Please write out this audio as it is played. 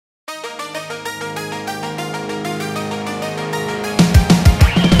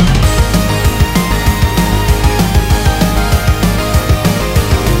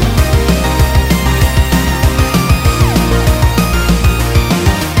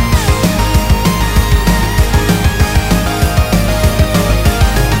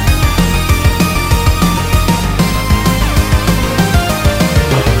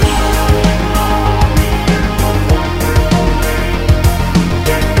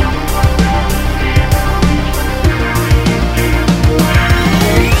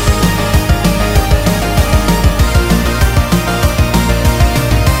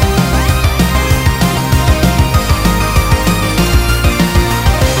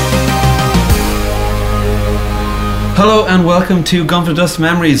Hello and welcome to Gone for Dust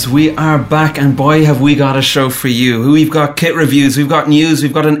Memories. We are back and boy have we got a show for you. We've got kit reviews, we've got news,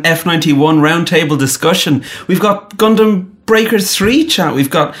 we've got an F91 roundtable discussion, we've got Gundam Breakers 3 chat, we've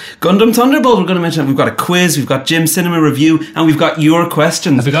got Gundam Thunderbolt we're going to mention, we've got a quiz, we've got Jim Cinema review, and we've got your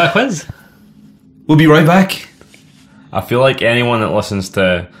questions. Have we got a quiz? We'll be right back. I feel like anyone that listens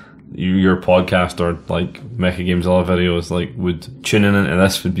to your podcast or like Mecha Gamezilla videos like would tune in into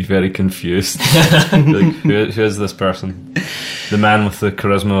this would be very confused. Like, who is this person? The man with the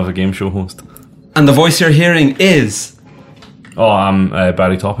charisma of a game show host. And the voice you're hearing is... Oh, I'm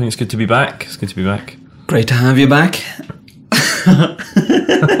Barry Topping. It's good to be back. Great to have you back.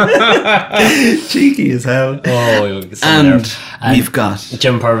 Cheeky as hell. Oh, and we've got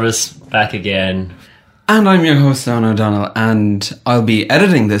Jim Purvis back again. And I'm your host, Don O'Donnell, and I'll be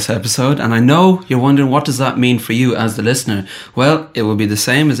editing this episode, and I know you're wondering what does that mean for you as the listener. Well, it will be the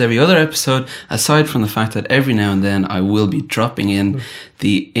same as every other episode, aside from the fact that every now and then I will be dropping in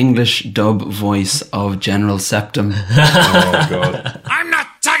the English dub voice of General Septum. Oh, God. I'm not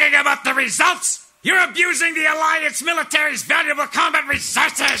talking about the results! You're abusing the Alliance military's valuable combat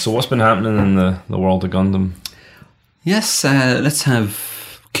resources! So what's been happening in the world of Gundam? Yes, let's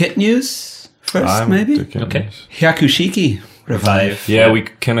have kit news first, maybe? Okay. Hyakushiki Revive. Yeah, we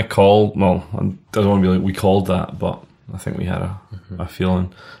kind of called... Well, I don't want to be like we called that, but I think we had a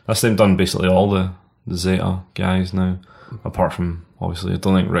feeling. That's them done basically all the Zeta guys now, apart from, obviously, I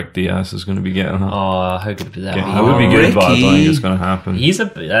don't think Rick Diaz is going to be getting that. Oh, how good would that be? That would be good, but I don't think it's going to happen. That's a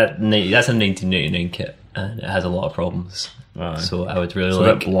 1999 kit, and it has a lot of problems. So I would really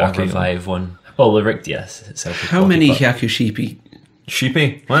like a Revive one. Well, the Rick Diaz itself. How many Hyakushiki...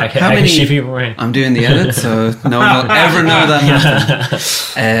 Sheepy? What? How many? I'm doing the edit, so no one will ever know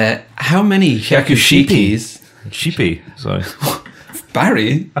that. How many Hyakushikis? Sheepy, sorry.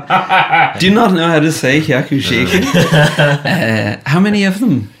 Barry, do you not know how to say Hyakushiki? How many of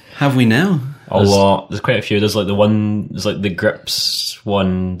them have we now? A lot. There's quite a few. There's like the one. There's like the Grips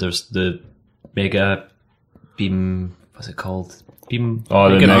one. There's the Mega Beam. What's it called? Beam.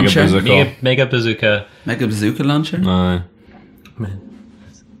 Oh, the Mega Bazooka. Mega Bazooka. Mega Bazooka launcher. Aye.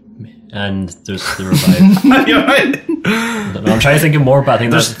 And there's the Revive. You're right. I'm trying to think of more, but I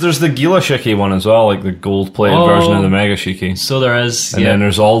think there's the Gila Shiki one as well, like the gold-plated version of the Mega Shiki. So there is, and then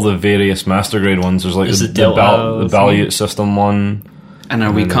there's all the various Master Grade ones. There's like the Balut system one. And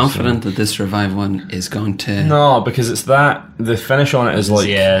are we confident that this Revive one is going to... No, because it's that... The finish on it is like...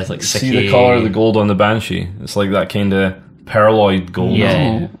 Yeah, it's like see the colour of the gold on the Banshee? It's like that kind of pearloid gold.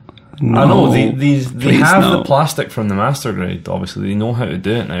 Yeah. No, I know, they have the plastic from the Master Grade, obviously. They know how to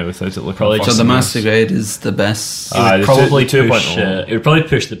do it now without it looking So the Master Grade is the best... It would probably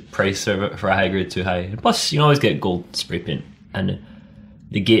push the price for a high grade too high. Plus, you can always get gold spray paint. And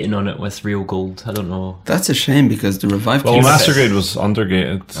the gating on it with real gold, I don't know. That's a shame because the Revive... Well, Master Grade was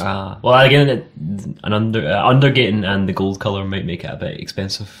undergated. Well, again, undergating and the gold colour might make it a bit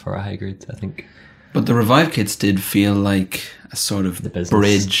expensive for a high grade, I think. But the Revive kits did feel like a sort of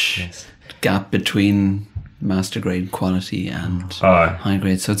bridge gap between Master Grade quality and high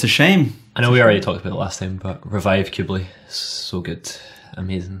grade. So it's a shame. I know we already talked about it last time, but Revive Kubli, so good.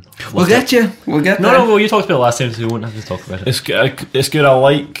 Amazing. We'll get there. No, you talked about it last time, so we won't have to talk about it. It's good. I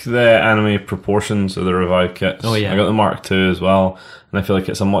like the anime proportions of the Revive kits. Oh, yeah. I got the Mark II as well, and I feel like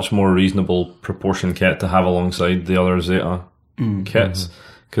it's a much more reasonable proportion kit to have alongside the other Zeta kits.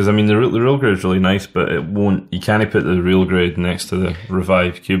 Because, I mean, the real grade is really nice, but you can't put the real grade next to the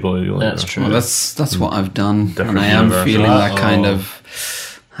Revive Kubli. That's true. Well, that's what I've done, and I am feeling that kind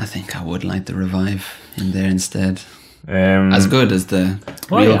of... I think I would like the Revive in there instead. As good as the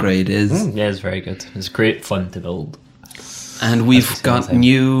real grade is. Yeah, it's very good. It's great fun to build. And we've got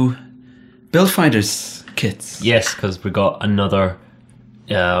new Build Fighters kits. Yes, because we got another,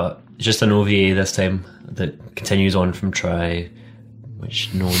 just an OVA this time that continues on from Try,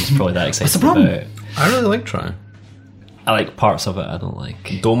 which no one's probably that excited about. I really like Try. I like parts of it, I don't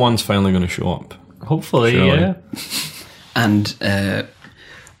like. Domon's finally going to show up. Hopefully, surely. Yeah. And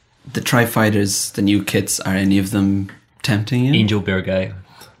the Tri Fighters, the new kits, are any of them tempting you? Angel Bear Guy.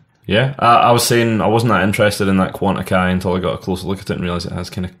 Yeah, I was saying I wasn't that interested in that Quanta Kai until I got a closer look at it and realised it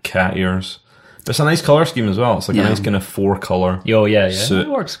has kind of cat ears. But it's a nice colour scheme as well. It's like a nice kind of 4-colour suit. It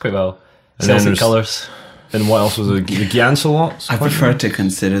works quite well. And then there's colours. And what else was it? The Gyancelots? I prefer to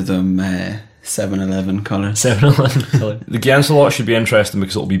consider them 7-Eleven colours. 7-Eleven colour. The Gyancelot should be interesting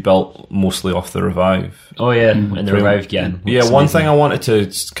because it'll be built mostly off the Revive. Oh yeah, and the Revive Gyan. Yeah, one thing I wanted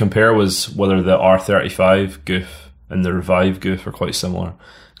to compare was whether the R35 goof and the Revive goof are quite similar.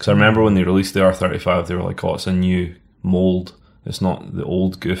 Because I remember when they released the R35, they were like, oh, it's a new mould. it's not the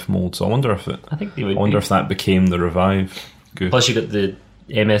old Goof mold. So I wonder if I think they would. I wonder if that became the Revive Goof. Plus, you got the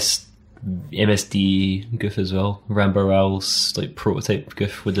MSD Goof as well. Rambo Rowell's like prototype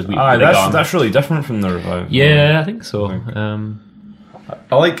Goof with the big arm. That's really different from the Revive. Yeah, I think so.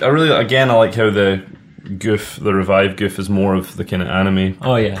 I like how the Goof, the Revive Goof, is more of the kind of anime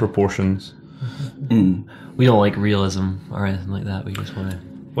proportions. We don't like realism or anything like that. We just want to.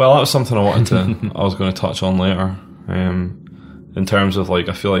 Well, that was something I was going to touch on later. In terms of like,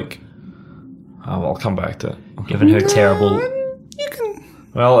 I feel like I'll come back to it. Given how terrible.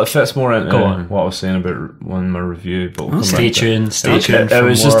 Well, it fits more into what I was saying about my review. But stay tuned. It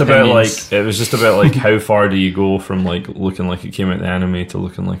was just about like how far do you go from like looking like it came out of the anime to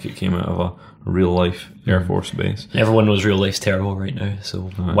looking like it came out of a real life Air Force base. Everyone knows real life's terrible right now, so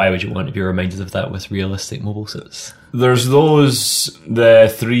why would you want to be reminded of that with realistic mobile suits? There's the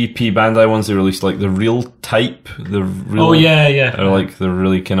 3P Bandai ones they released, like the real type, the real. Oh yeah. Or like the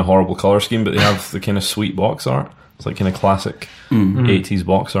really kind of horrible color scheme, but they have the kind of sweet box art. It's like kind of classic 80s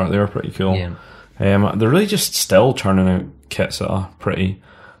box art. They're pretty cool. Yeah. They're really just still churning out kits at a pretty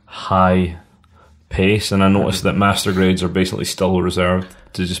high pace, and I noticed that master grades are basically still reserved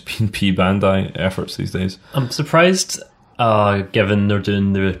to just P Bandai efforts these days. I'm surprised, given they're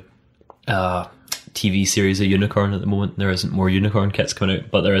doing the TV series of Unicorn at the moment, there isn't more Unicorn kits coming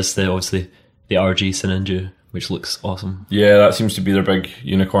out, but there is obviously the RG Sinninja, which looks awesome. Yeah, that seems to be their big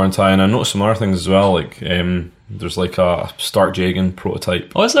Unicorn tie, and I noticed some other things as well, like there's like a Stark Jagan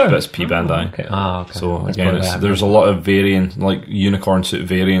prototype. Oh, is there? But it's P Bandai. Okay. Okay. So again, there's a lot of variant, like Unicorn suit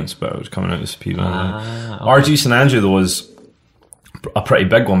variants, but it was coming out as P Bandai. Okay. RG Sinninja though was a pretty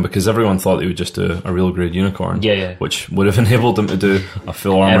big one because everyone thought they would just do a real grade Unicorn. Yeah. Which would have enabled them to do a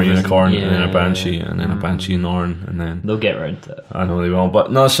full armor Unicorn and then a Banshee and then a Banshee Norn and then they'll get around to it. I know they will,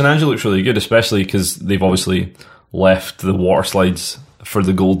 but no, Sinninja looks really good, especially because they've obviously left the water slides for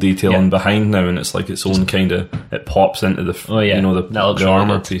the gold detailing behind now, and it's like its own kind of, it pops into the the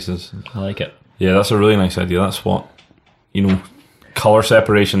armor pieces. I like it. Yeah, that's a really nice idea. That's what, color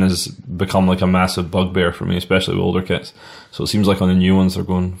separation has become like a massive bugbear for me, especially with older kits. So it seems like on the new ones they're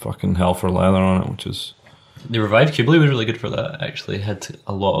going fucking hell for leather on it, which is... The Revived Kublai was really good for that, actually. It had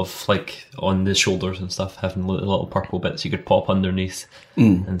a lot of, like, on the shoulders and stuff, having little purple bits you could pop underneath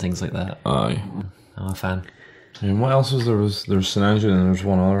and things like that. Aye. I'm a fan. And what else was there? There's Sinninja and there's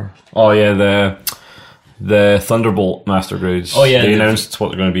one other. Oh yeah, the Thunderbolt Master Grades. Oh yeah, they announced what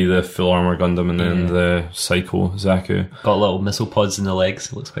they're going to be, the full armor Gundam and then the Psycho Zaku. Got little missile pods in the legs.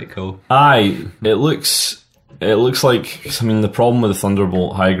 It looks quite cool. Aye, it looks like, I mean, the problem with the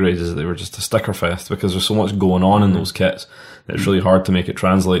Thunderbolt high grades is that they were just a sticker fest because there's so much going on in those kits that it's really hard to make it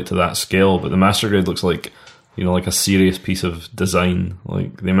translate to that scale. But the Master Grade looks like, like a serious piece of design.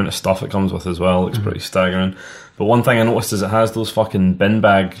 Like the amount of stuff it comes with as well looks pretty staggering. But one thing I noticed is it has those fucking bin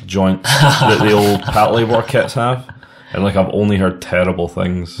bag joints that the old Patley War kits have, and like I've only heard terrible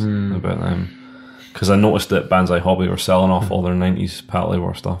things about them. Because I noticed that Banzai Hobby were selling off all their 90s Patley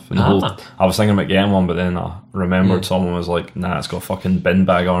War stuff. And I was thinking about getting one, but then I remembered someone was like, nah, it's got fucking bin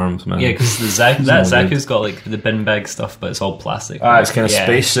bag arms, man. Yeah, because Zaku's got like the bin bag stuff, but it's all plastic. It's kind of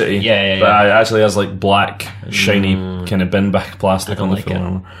Space City. Yeah. But it actually has like black, shiny kind of bin bag plastic on the full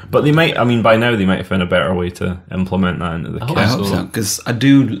armor. But they might, by now they might have found a better way to implement that into the kit. I hope so, because I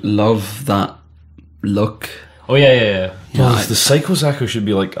do love that look. Oh yeah. Well, the Psycho Zaku should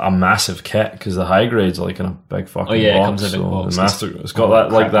be like a massive kit because the high grade's like in a big fucking box. It comes in a big box. The Master, it's got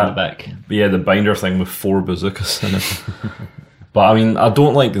that like that. Back. Yeah, the binder thing with 4 bazookas in it. But I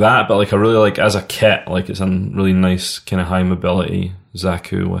don't like that. But like I really like as a kit, like it's a really nice kind of high mobility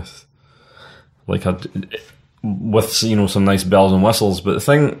Zaku with like some nice bells and whistles. But the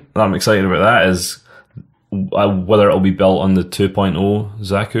thing that I'm excited about that is whether it'll be built on the 2.0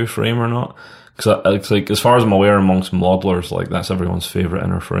 Zaku frame or not. Because it's like, as far as I'm aware, amongst modelers, like that's everyone's favourite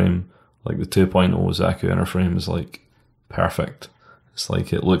inner frame. Like the 2.0 Zaku inner frame is like perfect. It's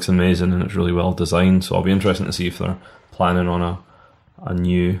like it looks amazing and it's really well designed. So I'll be interested to see if they're planning on a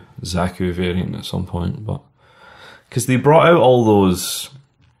new Zaku variant at some point. But because they brought out all those,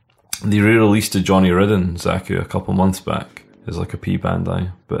 they re-released a Johnny Ridden Zaku a couple months back as like a P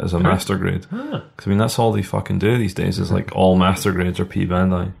Bandai, but as a master grade. Because that's all they fucking do these days. Is like all master grades are P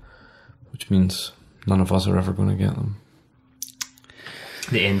Bandai. Which means none of us are ever going to get them.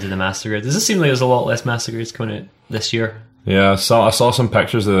 The end of the master grade. Does it seem like there's a lot less master grades coming out this year? Yeah, I saw some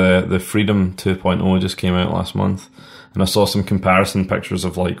pictures of the Freedom 2.0 just came out last month, and I saw some comparison pictures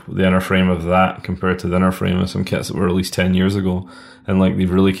of like the inner frame of that compared to the inner frame of some kits that were released 10 years ago, and like they've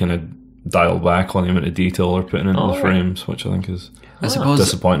really kind of dialed back on the amount of detail they're putting into the frames, which I think is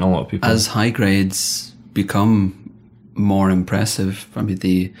disappointing a lot of people. As high grades become more impressive.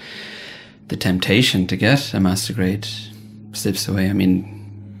 Probably the temptation to get a Master Grade slips away. I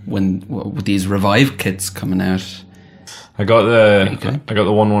mean, with these Revive kits coming out, I got the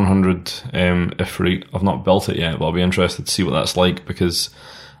 1/100 Ifrit. I've not built it yet, but I'll be interested to see what that's like, because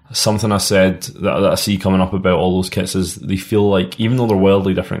something I said that I see coming up about all those kits is they feel like, even though they're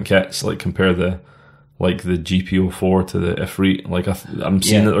wildly different kits, like compare the GP04 to the Ifrit, like I'm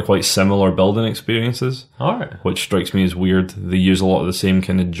seeing that they're quite similar building experiences. Alright. Which strikes me as weird. They use a lot of the same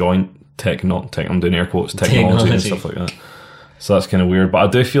kind of joint I'm doing air quotes, technology and stuff like that. So that's kind of weird. But I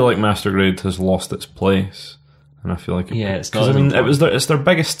do feel like Master Grade has lost its place, and I feel like it's not. I mean, it's their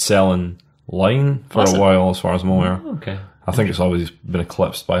biggest selling line for a while, as far as I'm aware. Okay. I think it's always been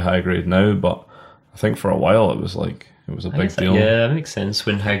eclipsed by High Grade now, but I think for a while it was a big deal. Yeah, that makes sense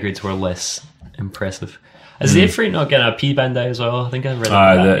when High Grades were less impressive. Is the Ifrit not getting a P Bandai as well? I think I read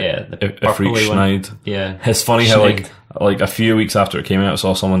that. The Ifrit Schneid. Yeah. It's funny how like a few weeks after it came out, I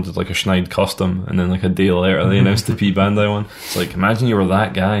saw someone did like a Schneid custom, and then like a day later they announced the P Bandai one. It's like, imagine you were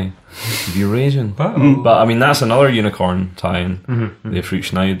that guy. You'd be raging. Wow. But I mean, that's another unicorn tie-in, the Ifrit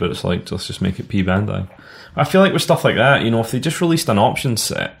Schneid, but it's like, let's just make it P Bandai. I feel like with stuff like that, if they just released an option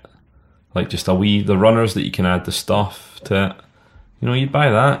set, like just the runners that you can add the stuff to it, you'd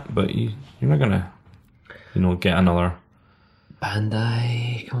buy that, but you're not gonna get another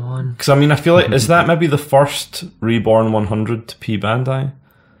Bandai. Come on. Because I mean, I feel like, is that maybe the first Reborn 100 to P Bandai?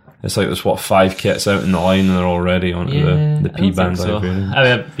 It's like there's 5 kits out in the line, and they're already onto the P Bandai variant.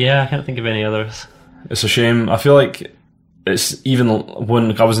 I can't think of any others. It's a shame. I feel like it's, even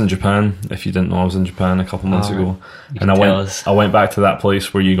when I was in Japan, if you didn't know, I was in Japan a couple months ago, and I went back to that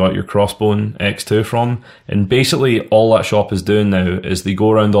place where you got your Crossbone X2 from, and basically all that shop is doing now is they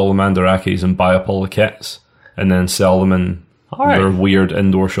go around all the Mandarakis and buy up all the kits, and then sell them in their weird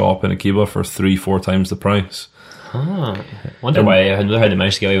indoor shop in Akiba for 3-4 times the price. Wonder how they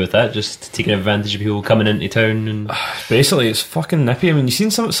managed to get away with that, just taking advantage of people coming into town. And basically, it's fucking nippy. I mean, you've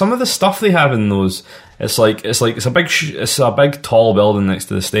seen some of the stuff they have in those. It's a big tall building next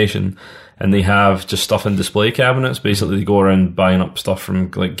to the station, and they have just stuff in display cabinets. Basically, they go around buying up stuff from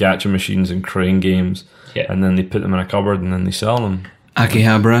like gacha machines and crane games, and then they put them in a cupboard and then they sell them.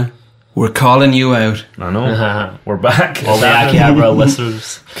 Akihabara, we're calling you out. I know. We're back. All the Akihabara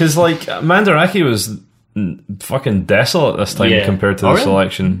listeners. Because like Mandarake was fucking desolate this time compared to the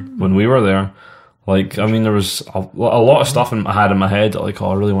selection when we were there. Like, I mean, there was a lot of stuff I had in my head that, like,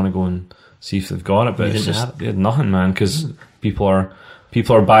 I really want to go and see if they've got it, but they had nothing, man, because people are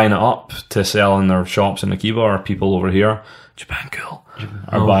buying it up to sell in their shops in Akiba, or people over here, Japan Cool,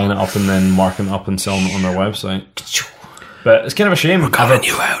 are buying it up and then marking it up and selling it on their website. But it's kind of a shame. We're calling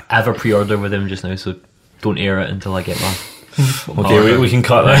you out. I have a pre-order with them just now, so don't air it until I get my... Okay, we can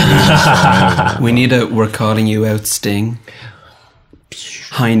cut that. We need a "We're calling you out" sting.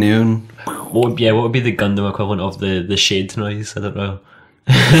 High noon. What would be the Gundam equivalent of the shade noise? I don't know.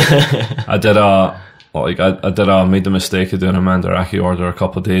 I made the mistake of doing a Mandarake order a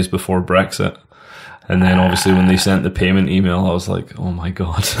couple of days before Brexit, and then obviously when they sent the payment email, I was like, oh my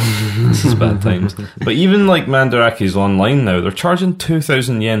god, this is bad times. But even like Mandarake's online now, they're charging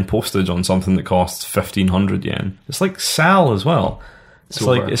 2,000 yen postage on something that costs 1,500 yen. It's like SAL as well. It's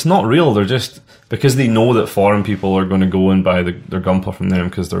like, it's not real. They're just, because they know that foreign people are going to go and buy their Gunpla from them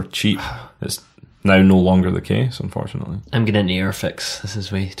because they're cheap. It's now no longer the case, unfortunately. I'm getting into Airfix. This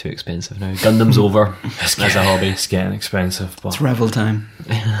is way too expensive now. Gundam's over as a hobby. It's getting expensive. But. It's Revel time.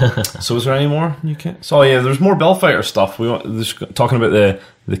 So is there any more? So yeah, there's more Bellfighter stuff. Talking about the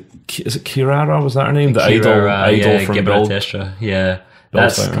is it Kirara? Was that her name? The idol from Build. Testra. Yeah,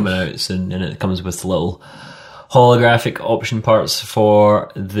 that's coming out soon, and it comes with little holographic option parts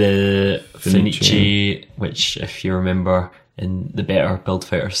for the Finichi, which, if you remember, in the better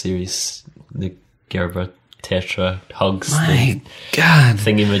Buildfighter series, the Gerber Tetra hugs. My God,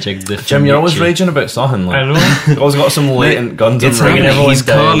 thingy-majig. The Jim, you're always raging about something. Like, I know. Always got some latent Gundam. It's like he's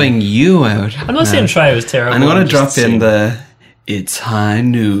calling you out. I'm not saying Try was terrible. I'm going to drop in the "It's high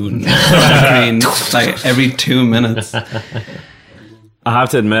noon" like every 2 minutes. I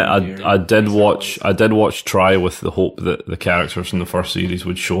have to admit, I did watch Try with the hope that the characters from the first series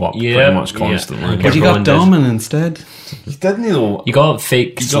would show up pretty much constantly. But you got Domin instead. Didn't he though? You got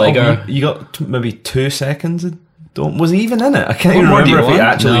fake Sliger. You got maybe 2 seconds. Was he even in it? I can't even remember if he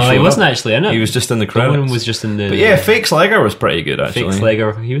actually showed up. No, he wasn't actually in it. He was just in the credits. Domin was just in the... But yeah, fake Sliger was pretty good, actually. Fake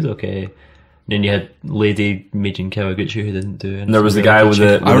Sliger, he was okay. Then you had Lady Meijin Kawaguchi, who didn't do anything. And there was the guy with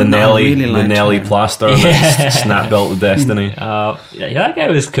the Nelly plaster that snap belt with Destiny. Yeah, that guy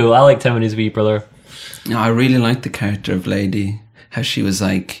was cool. I liked him and his wee brother. No, I really liked the character of Lady. How she was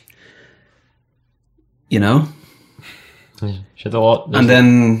like, She had a lot. And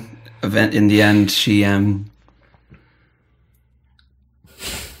then in the end, she anyway.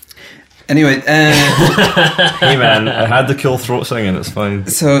 Hey man, I had the cool throat singing. It's fine.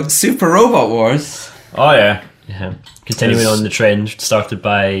 So Super Robot Wars. Oh yeah. Yeah. Continuing on the trend started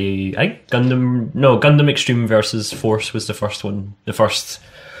by Gundam Extreme versus Force was the first one. The first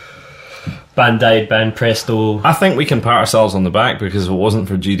Bandai Ban Presto. I think we can pat ourselves on the back because if it wasn't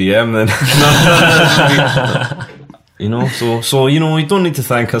for GDM, then So you don't need to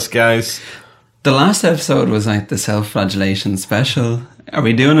thank us, guys. The last episode was like the self-flagellation special. Are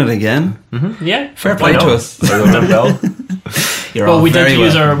we doing it again? Mm-hmm. Yeah, fair play to us.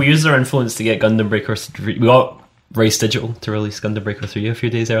 We used our influence to get Gundam Breaker. We got Race Digital to release Gundam Breaker 3 a few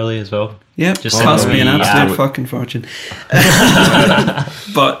days early as well. Yep, just cost me an absolute fucking fortune.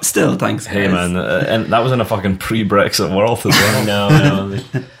 But still, thanks, guys. Hey man, and that was in a fucking pre-Brexit world as well. No.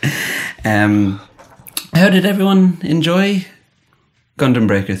 How did everyone enjoy Gundam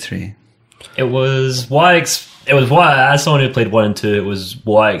Breaker 3? It was as someone who played 1 and 2, it was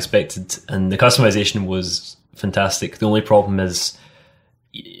what I expected, and the customization was fantastic. The only problem is,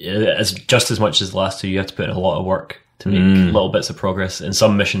 as just as much as the last two, you have to put in a lot of work to make little bits of progress, and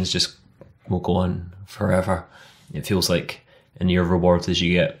some missions just will go on forever. It feels like, and your rewards is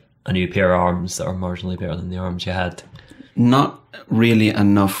you get a new pair of arms that are marginally better than the arms you had. Not really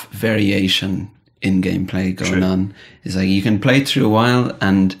enough variation in gameplay going on. It's like you can play through a while,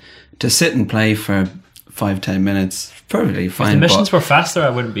 and to sit and play for 5-10 minutes, perfectly fine. If the missions were faster,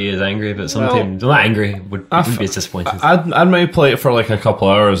 I wouldn't be as angry, but sometimes not angry, wouldn't be as disappointed. I'd maybe play it for like a couple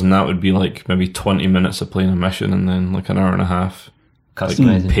hours, and that would be like maybe 20 minutes of playing a mission, and then like an hour and a half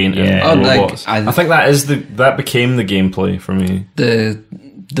customizing, like painting robots. I think that became the gameplay for me. The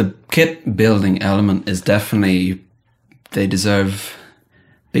kit building element is definitely, they deserve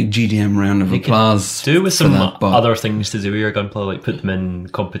big GDM round of applause. Do with some other things to do with your gunpla, like put them in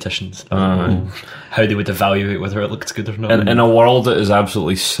competitions. How they would evaluate whether it looks good or not. In a world that is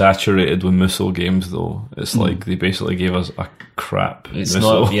absolutely saturated with missile games, though, it's like they basically gave us a crap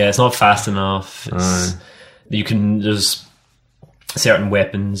missile. It's not fast enough. There's certain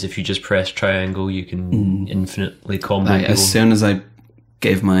weapons, if you just press triangle, you can infinitely combo people. As soon as I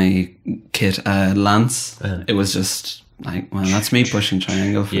gave my kit a lance, it was just like, well, that's me pushing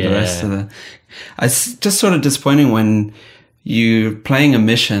triangle for the rest of the... It's just sort of disappointing when you're playing a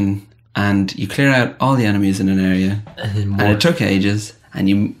mission and you clear out all the enemies in an area and it took ages, and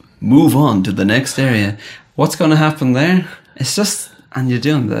you move on to the next area. What's going to happen there? It's just... And you're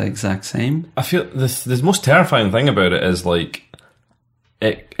doing the exact same. I feel the most terrifying thing about it is like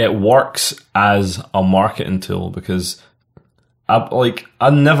it works as a marketing tool, because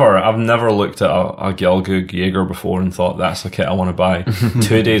I've never looked at a Gelgoog Jaeger before and thought that's a kit I want to buy.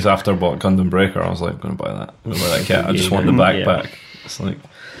 2 days after I bought Gundam Breaker, I was like, I'm going to buy that. I'm going to buy that kit. I just want the backpack. It's like,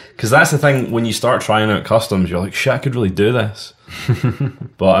 because that's the thing, when you start trying out customs, you're like, shit, I could really do this.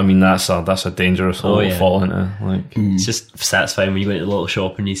 But I mean, that's a dangerous hole to fall into. Like, it's just satisfying when you go into the little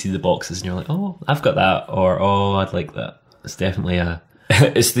shop and you see the boxes and you're like, oh, I've got that, or oh, I'd like that. It's definitely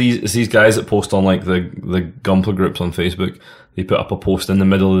it's these guys that post on like the Gunpla groups on Facebook. They put up a post in the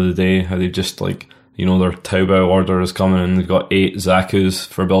middle of the day how they've just like, their Taobao order is coming and they've got 8 Zaku's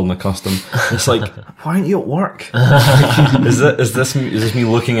for building a custom. It's like, why aren't you at work? Is this me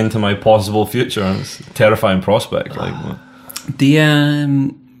looking into my possible future? It's a terrifying prospect. Like,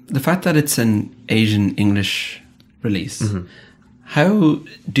 the fact that it's an Asian English release, how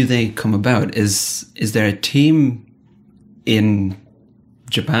do they come about? Is there a team in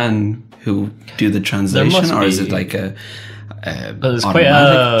Japan who do the translation, or is it like a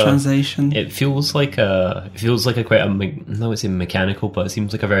automatic translation? It feels like I would say mechanical, but it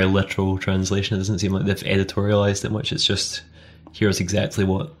seems like a very literal translation. It doesn't seem like they've editorialized it much. It's just, here's exactly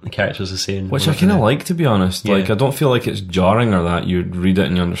what the characters are saying. Which I kind of like, to be honest. Yeah. Like, I don't feel like it's jarring or that. You read it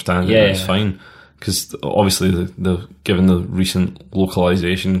and you understand it, and it's fine. Because obviously, given the recent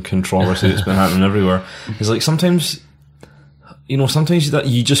localization controversy that's been happening everywhere, it's like sometimes that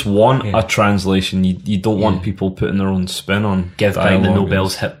you just want a translation. You don't want people putting their own spin on. Give back the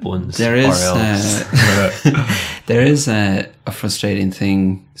Nobel's hip bones. There is a frustrating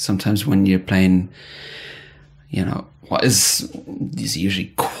thing sometimes when you're playing, what is these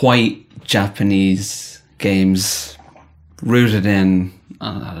usually quite Japanese games rooted in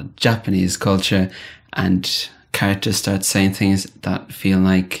Japanese culture, and characters start saying things that feel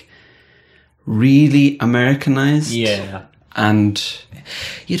like really Americanized. Yeah. And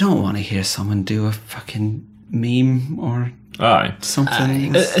you don't want to hear someone do a fucking meme or Aye.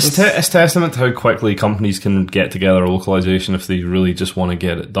 something. It's testament to how quickly companies can get together a localization if they really just want to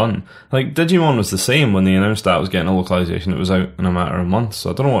get it done. Like, Digimon was the same when they announced that it was getting a localization. It was out in a matter of months. So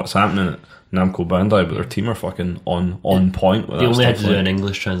I don't know what's happening at Namco Bandai, but their team are fucking on point with They that only had stuff. to do an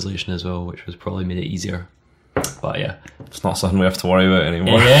English translation as well, which was probably made it easier. But yeah. It's not something we have to worry about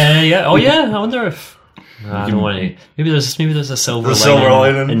anymore. Yeah. Oh yeah, I wonder if... I don't want to... Maybe there's a silver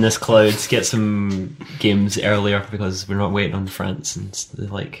lining in this cloud to get some games earlier because we're not waiting on France and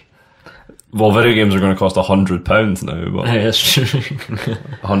like... Well, video games are going to cost £100 now, but That's true.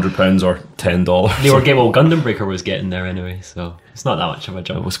 £100 or $10. They were getting... Well, Gundam Breaker was getting there anyway, so it's not that much of a It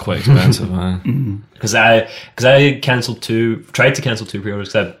jump. was quite expensive, man. Because I tried to cancel 2 pre-orders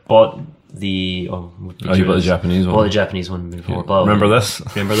because I bought the... You bought the Japanese one. Well, the Japanese one before. But Remember this?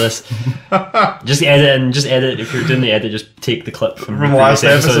 Remember this? Just edit. If you're doing the edit, just take the clip from the last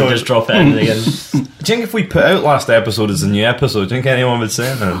previous episode episode. and just drop it in again. Do you think if we put out last episode as a new episode, do you think anyone would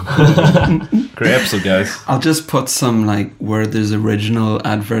say that? Great episode, guys. I'll just put some like where there's original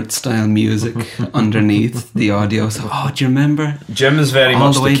advert style music underneath the audio. So, do you remember? Jim is very All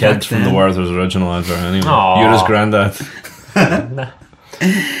much the the way kid back from then. the Werther's original advert anyway. Aw. You're his granddad.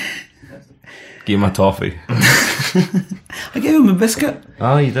 Give him a toffee. I gave him a biscuit.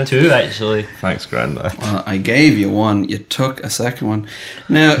 Oh, you did 2 actually. Thanks, granddad. Well, I gave you one. You took a second one.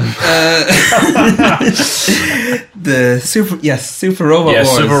 Now, the Super Robot Yeah,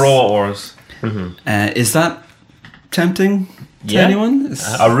 Wars. Super Robot Wars. Is that tempting to Yeah. anyone?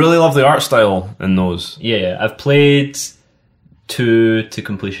 I really love the art style in those. Yeah, I've played 2 to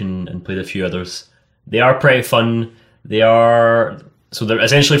completion and played a few others. They are pretty fun. They're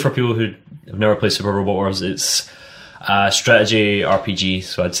essentially for people who have never played Super Robot Wars. It's a strategy RPG,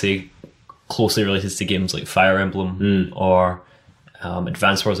 so I'd say closely related to games like Fire Emblem or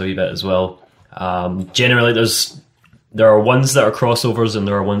Advance Wars a wee bit as well. Generally, there are ones that are crossovers and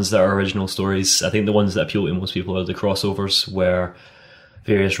there are ones that are original stories. I think the ones that appeal to most people are the crossovers, where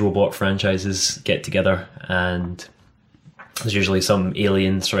various robot franchises get together and there's usually some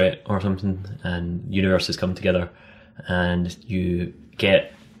alien threat or something and universes come together and you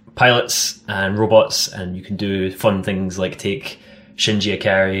get pilots and robots and you can do fun things like take Shinji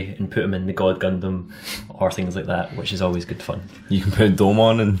Ikari and put him in the God Gundam or things like that, which is always good fun. You can put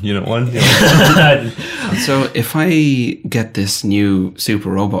Domon in Unit 1. So if I get this new Super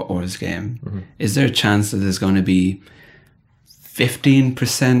Robot Wars game, is there a chance that there's going to be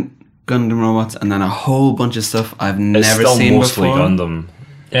 15% Gundam robots and then a whole bunch of stuff I've It's never still seen mostly before? Gundam.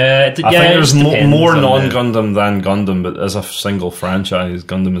 I I think there's more non-Gundam than Gundam, but as a single franchise,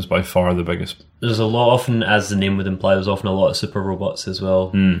 Gundam is by far the biggest. There's a lot, often, as the name would imply, there's often a lot of super robots as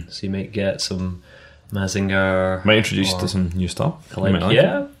well. So you might get some Mazinger. Might introduce you or to some new stuff. You like, might like it.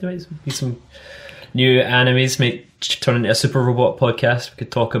 yeah, there might be some new animes. Might turn into a super robot podcast. We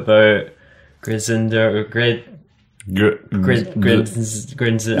could talk about Grizinder or Grid.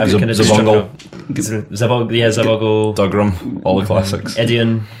 Zabungle, Zabago, Dugram, all the classics.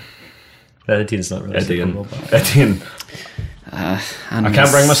 Edion. Edian's not really a super Edian. robot. Edian. I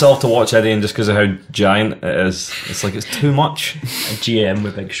can't bring myself to watch Edian just because of how giant it is. It's like, it's too much. A GM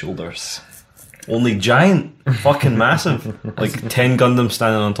with big shoulders. Only giant. Fucking massive. Like 10 Gundams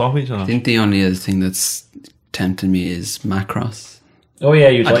standing on top of each I other. think the only other thing that's tempting me is Macross. Oh yeah,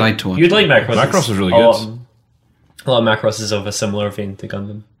 you'd I'd like, like to watch you'd it. like Macross. Macross is really A lot- good. A lot of Macross is of a similar vein to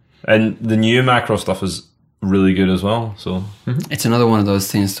Gundam. And the new Macross stuff is really good as well. So It's another one of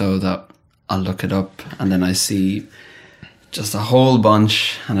those things, though, that I'll look it up and then I see just a whole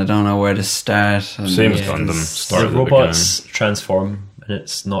bunch and I don't know where to start. And same as Yeah. Gundam. The Start at the robots transform, and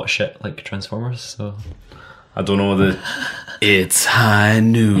it's not shit like Transformers. So beginning. I don't know the. It's high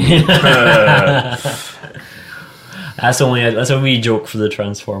noon. that's a wee joke for the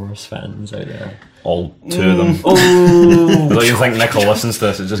Transformers fans out there. All 2 of them. Oh, I don't even think Nickel listens to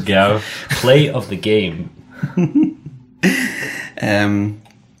this. It's just Gav. play of the game.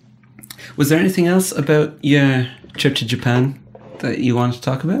 Was there anything else about your trip to Japan that you wanted to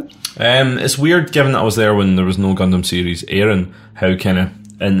talk about? It's weird, given that I was there when there was no Gundam series airing, how kind of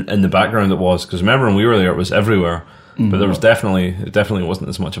in the background it was. Because remember when we were there, it was everywhere, but there was it definitely wasn't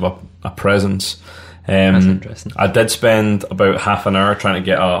as much of a presence. That's interesting. I did spend about half an hour trying to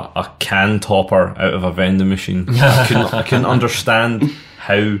get a can topper out of a vending machine. I couldn't understand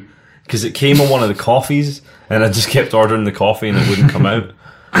how, because it came on one of the coffees, and I just kept ordering the coffee and it wouldn't come out.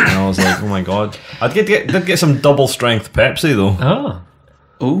 And I was like, oh my god! Did get some double strength Pepsi though. Oh,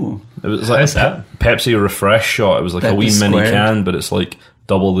 Oh, It was like How's a Pepsi refresh shot. It was like a wee Pepsi mini squared. can, but it's like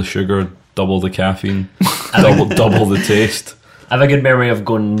double the sugar, double the caffeine, double the taste. I have a good memory of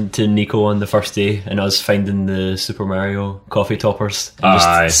going to Nico on the first day and us finding the Super Mario coffee toppers and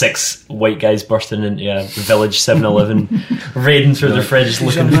Aye. just 6 white guys bursting into a village 7-Eleven, raiding through the fridge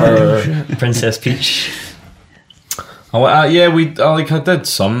looking for Princess Peach. I did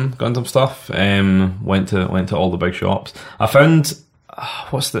some Gundam stuff. Went to all the big shops. I found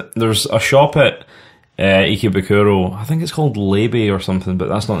there's a shop at Ikebukuro. I think it's called Leibe or something, but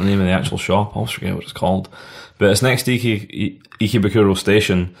that's not the name of the actual shop. I always forget what it's called. But it's next to Ikebukuro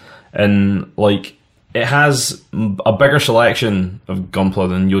Station, and like it has a bigger selection of Gunpla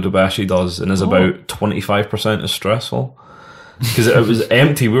than Yodobashi does, and is about 25% as stressful. Because it was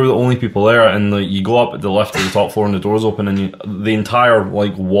empty, we were the only people there, and like, you go up at the lift to the top floor and the doors open, and the entire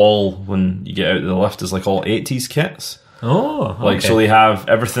like wall when you get out of the lift is like all 80s kits. Oh, okay. Like, so they have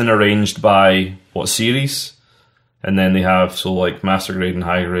everything arranged by what series, and then they have like master grade and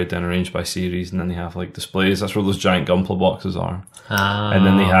high grade then arranged by series, and then they have like displays. That's where those giant Gunpla boxes are. And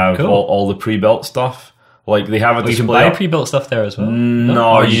then they have cool. all the pre-built stuff. Like they have a display. You can buy pre-built stuff there as well.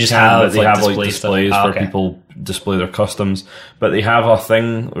 No, or you just have they like, have like displays stuff. where people display their customs. But they have a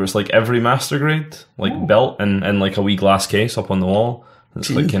thing where it's like every master grade like built in like a wee glass case up on the wall.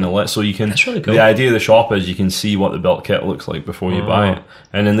 It's like kind of lit, so you can. That's really cool. The idea of the shop is you can see what the built kit looks like before you buy it,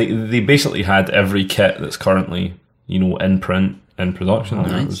 and then they basically had every kit that's currently in print in production.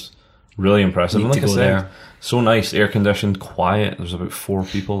 It was really impressive. Need And like to I go said, there. so nice, air conditioned, quiet. There's about 4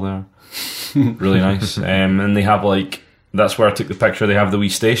 people there. Really nice. And they have like, that's where I took the picture. They have the wee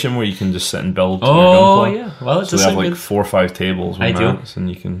station where you can just sit and build. Oh your Gunpla. yeah, well, it's So they have like 4 or 5 tables with Ideal. mats, and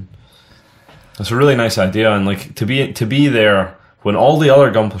you can. It's a really nice idea, and like to be there when all the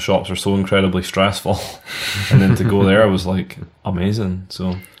other Gunpla shops are so incredibly stressful, and then to go there was like amazing.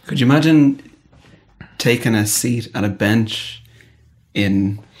 So Could you imagine taking a seat at a bench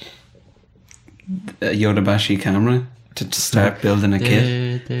in a Yodobashi camera to start building a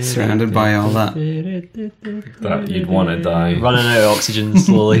kit, surrounded by all that? that you'd want to die. running out of oxygen You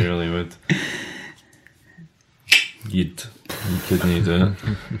slowly. really would. You couldn't do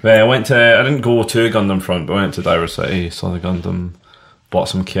it. But I didn't go to Gundam Front, but I went to Diver City, saw the Gundam, bought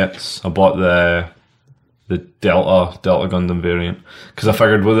some kits. I bought the Delta Gundam variant, because I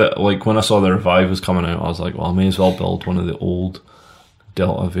figured with it, like when I saw the Revive was coming out, I was like, well, I may as well build one of the old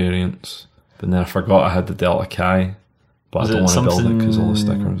Delta variants. But then I forgot I had the Delta Kai, but I don't want to build it because all the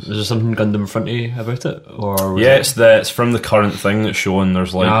stickers. Is there something Gundam fronty about it, or was Yeah, it- it's from the current thing that's showing.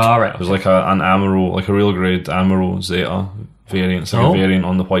 There's like right, there's like an Amuro, like a real grade Amuro Zeta variant. It's like a variant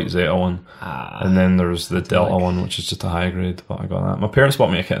on the white Zeta one, and then there's the Delta one, which is just a high grade. But I got that. My parents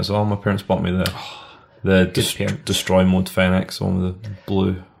bought me a kit as well. My parents bought me the Destroy Mode Fenix, the one with the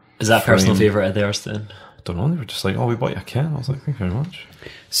blue. Is that personal frame. favourite of theirs then? I don't know. They were just like, "Oh, we bought you a kit." I was like, "Thank you very much."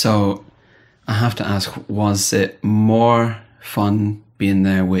 So I have to ask, was it more fun being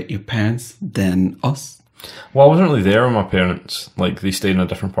there with your parents than us? Well, I wasn't really there with my parents. Like, they stayed in a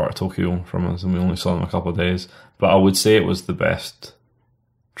different part of Tokyo from us, and we only saw them a couple of days. But I would say it was the best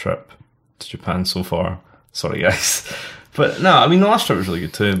trip to Japan so far. Sorry, guys. But no, I mean, the last trip was really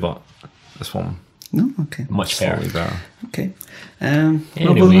good too, but this one, No? Okay. Much better. slightly better. Okay. Anyway,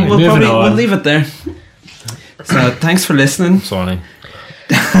 we'll moving on. we'll leave it there. So thanks for listening. Sorry.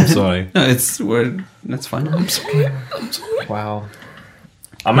 I'm sorry. No, that's fine. I'm sorry. Wow.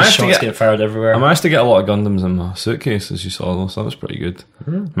 I managed to Shots get get fired everywhere. I managed to get a lot of Gundams in my suitcase, as you saw, though, so that was pretty good.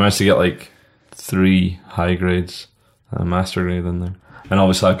 I managed to get like 3 high grades and a master grade in there. And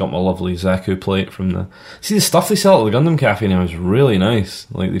obviously I got my lovely Zaku plate from the... See, the stuff they sell at the Gundam Cafe now is really nice.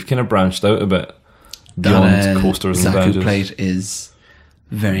 Like, they've kind of branched out a bit beyond That coasters and Zaku badges. plate is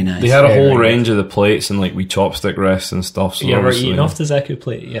very nice. They had a Very whole good. range of the plates and like wee chopstick rests and stuff. So you ever obviously- eaten off the Zaku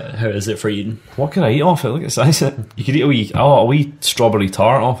plate? Yeah. How is it for eating? What can I eat off it? Look at the size of it. You could eat a wee strawberry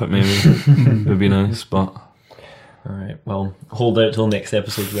tart off it, maybe. It would be nice, but... Alright, well, hold out till next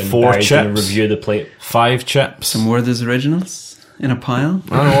episode when 4 Barry's going to chips. review the plate. 5 chips. Some Werther's Originals in a pile.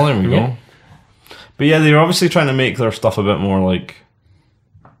 Oh, well, there we Yeah. go. But yeah, they're obviously trying to make their stuff a bit more like...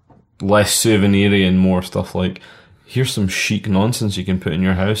 less souvenir-y and more stuff like... Here's some chic nonsense you can put in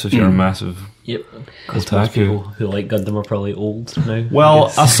your house if you're a massive... Yep. Because most Kotaku. people who like Gundam are probably old now.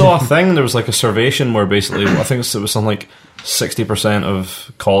 Well, I saw a thing, there was like a surveyation where basically, I think it was something like 60%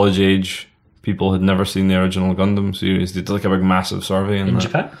 of college-age people had never seen the original Gundam series. They did like a big massive survey in that.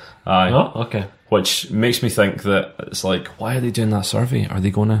 Japan? Aye. Oh, okay. Which makes me think that it's like, why are they doing that survey? Are they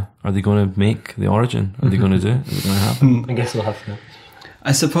gonna make the origin? Are they gonna do it? Is it gonna happen? I guess we'll have to.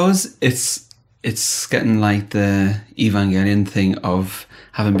 I suppose it's getting like the Evangelion thing of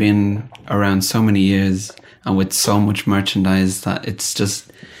having been around so many years and with so much merchandise that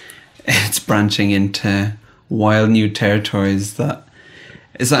it's branching into wild new territories that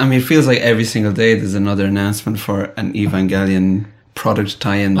is. I mean, it feels like every single day there's another announcement for an Evangelion product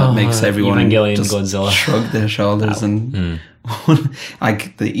tie-in that makes everyone Evangelion just Godzilla. shrug their shoulders and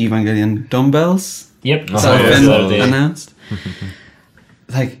like the Evangelion dumbbells. Yep. That have So, been announced.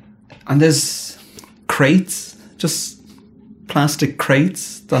 Like, and there's crates, just plastic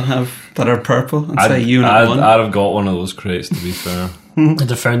crates that are purple and say Unit 1. I'd have got one of those crates, to be fair.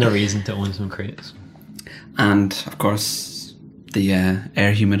 They found a reason to own some crates. And of course, the air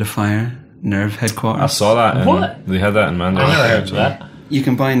humidifier Nerve headquarters. I saw that. What? They had that in Mandarin. I never heard of that. You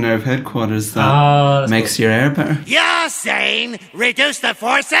can buy Nerve headquarters that makes your air better. You're saying reduce the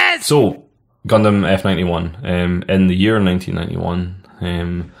forces? So, Gundam F91, in the year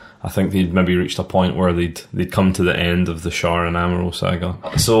 1991, I think they'd maybe reached a point where they'd come to the end of the Char and Amuro saga.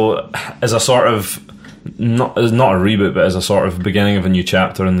 So, as a sort of not a reboot, but as a sort of beginning of a new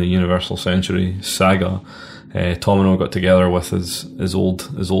chapter in the Universal Century saga, Tomino got together with his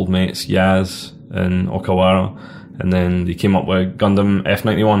old mates Yaz and Okawara, and then they came up with Gundam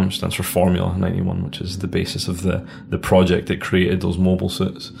F91, which stands for Formula 91, which is the basis of the project that created those mobile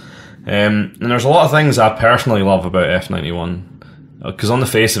suits. And there's a lot of things I personally love about F91, because on the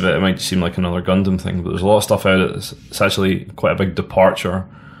face of it, it might seem like another Gundam thing, but there's a lot of stuff out of it that's actually quite a big departure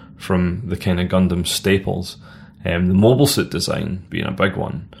from the kind of Gundam staples. The mobile suit design being a big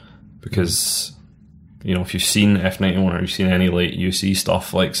one, because, you know, if you've seen F91 or you've seen any late UC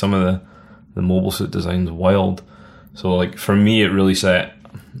stuff, like some of the mobile suit design's wild. So, like, for me, it really set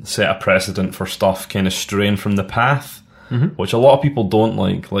a precedent for stuff kind of straying from the path, which a lot of people don't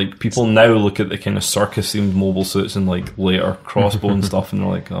like. Like, people now look at the kind of circus-themed mobile suits and, like, later crossbone stuff, and they're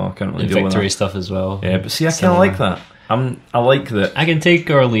like, oh, I can't really deal with Victory that. stuff as well. Yeah, but see, I kind of like that. I like that. I can take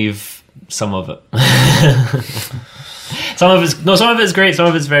or leave some of it. Some of it's great. Some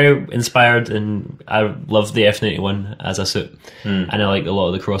of it's very inspired, and I love the F91 as a suit, and I like a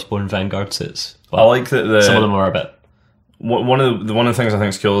lot of the Crossbone Vanguard suits. I like that some of them are a bit. One of the things I think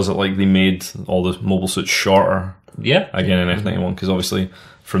is cool is that, like, they made all the mobile suits shorter. Yeah, Again in F91, because obviously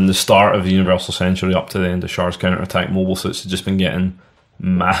from the start of the Universal Century up to the end of Char's counterattack, mobile suits have just been getting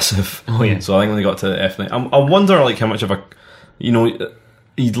massive. Oh yeah. So I think when they got to F9, I wonder, like, how much of a, you know,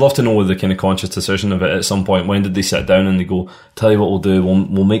 you'd love to know the kind of conscious decision of it at some point. When did they sit down and they go, tell you what we'll do,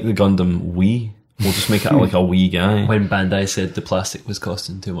 we'll make the Gundam Wii. We'll just make it like a Wii guy. When Bandai said the plastic was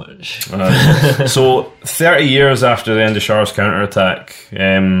costing too much. So 30 years after the end of Char's counterattack,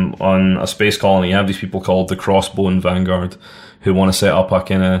 on a space colony, you have these people called the Crossbone Vanguard, who want to set up a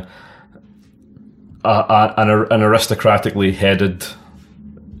kind of an aristocratically headed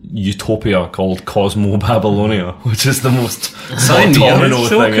utopia called Cosmo Babylonia, which is the most Tomino So thing cool,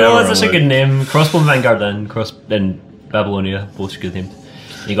 ever. that's such a good name. Crossbone Vanguard and Babylonia, both good names.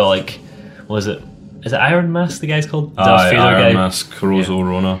 You got, like, what is it? Is it Iron Mask the guy's called? Iron Mask, Kurozo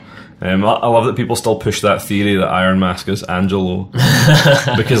Rona. I love that people still push that theory that Iron Mask is Angelo,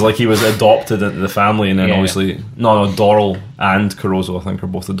 because, like, he was adopted into the family, and then obviously Doral and Kurozo, I think, are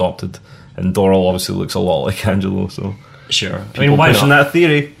both adopted, and Doral obviously looks a lot like Angelo. So Sure. I mean, why pushing that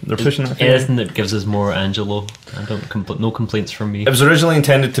theory? They're pushing that theory. Anything that gives us more Angelo. No complaints from me. It was originally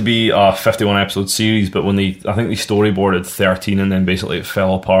intended to be a 51 episode series, but when I think they storyboarded 13, and then basically it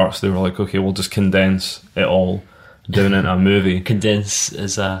fell apart, so they were like, okay, we'll just condense it all down into a movie. Condense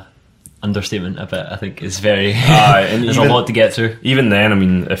is a understatement a bit. I think it's very and there's a lot to get through. Even then, I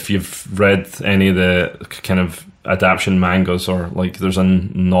mean, if you've read any of the kind of adaptation mangas, or, like, there's a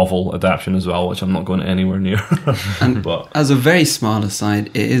novel adaptation as well, which I'm not going anywhere near. But as a very small aside,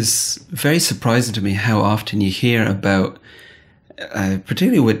 it is very surprising to me how often you hear about,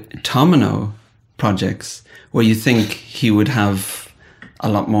 particularly with Tomino projects, where you think he would have a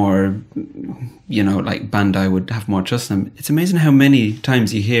lot more, you know, like Bandai would have more trust in him. It's amazing how many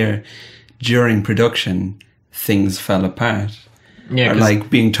times you hear during production things fell apart. Yeah, or,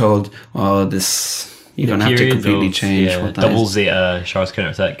 like, being told, oh, this... You're going to have to completely change what that Double is. Zeta, Char's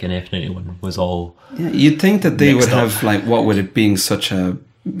counterattack, and F91 was all. Yeah, you'd think that they would mixed up. have, like, what with it being such a,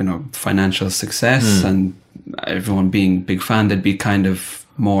 you know, financial success and everyone being a big fan, there'd be kind of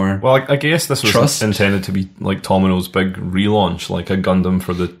more. well, I guess this was Trust. intended to be like Tomino's big relaunch, like a Gundam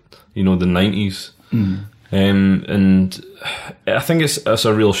for the, you know, the 90s. And I think it's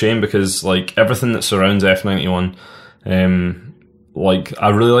a real shame, because, like, everything that surrounds F91, like, I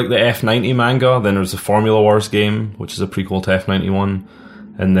really like the F90 manga. Then there's the Formula Wars game, which is a prequel to F91,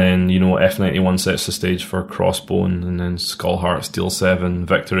 and then, you know, F91 sets the stage for Crossbone, and then Skullheart, Steel 7,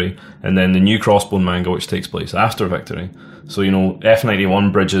 Victory, and then the new Crossbone manga, which takes place after Victory. So, you know,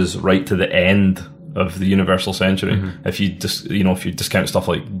 F91 bridges right to the end of the Universal Century. If you if you discount stuff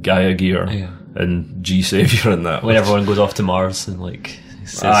like Gaia Gear and G Savior and that, when everyone goes off to Mars and like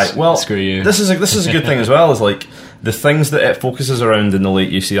says, screw you. This is a good thing as well. Is like the things that it focuses around in the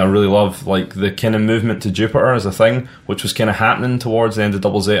late UC. I really love like the kind of movement to Jupiter as a thing, which was kind of happening towards the end of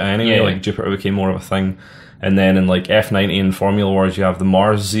Double Zeta anyway. Yeah. Like Jupiter became more of a thing. And then in like F90 and Formula Wars, you have the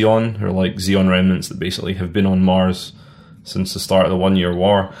Mars Xeon, who are like Xeon remnants that basically have been on Mars since the start of the 1 Year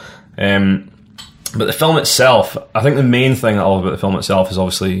War. But the film itself, I think the main thing I love about the film itself is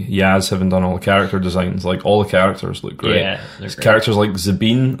obviously Yaz having done all the character designs. Like all the characters look great. Yeah, they're great. Characters like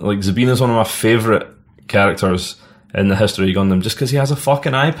Zabine. Like Zabine is one of my favourite characters in the history of Gundam, just because he has a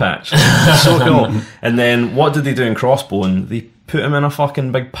fucking eye patch. It's so cool. And then what did they do in Crossbone? They put him in a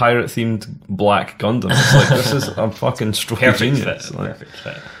fucking big pirate themed black Gundam. It's like, this is a fucking stroke of Perfect genius. fit. Like, Perfect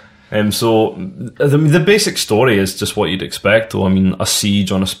fit. so the basic story is just what you'd expect, though. I mean, a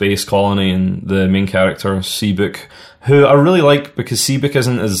siege on a space colony, and the main character Seabuk, who I really like because Seabuk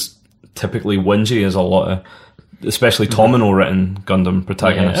isn't as typically whingy as a lot of, especially Tomino written Gundam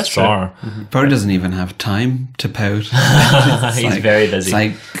protagonists are. Probably doesn't even have time to pout. He's very busy. It's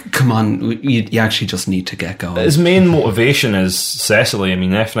like, come on, you actually just need to get going. His main motivation is Cecily. I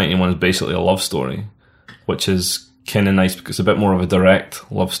mean, F91 is basically a love story, which is kind of nice because it's a bit more of a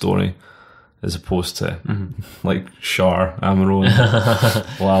direct love story as opposed to like Char, Amuro,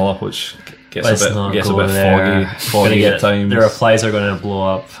 and Lala, which gets Let's a bit not gets a go bit there. foggy at times. The replies are going to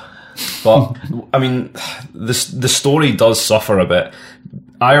blow up. But I mean, the story does suffer a bit.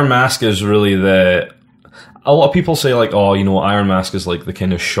 Iron Mask is really a lot of people say like, oh, Iron Mask is like the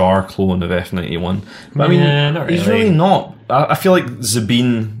kind of Char clone of F91. But I mean, not he's really. really not. I feel like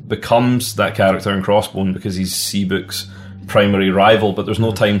Zabine becomes that character in Crossbone because he's Seabuk's primary rival, but there's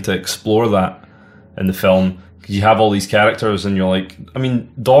no time to explore that in the film. You have all these characters and you're like, I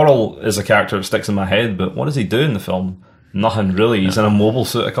mean, Doral is a character that sticks in my head, but what does he do in the film? Nothing really. He's in a mobile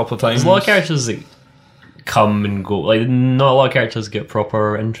suit a couple of times. There's a lot of characters that come and go. Like, not a lot of characters get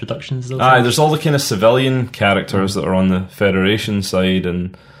proper introductions. There's all the kind of civilian characters that are on the Federation side,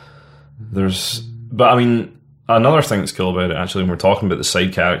 and but I mean, another thing that's cool about it, actually, when we're talking about the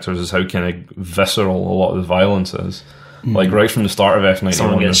side characters, is how kind of visceral a lot of the violence is. Like, right from the start of F91,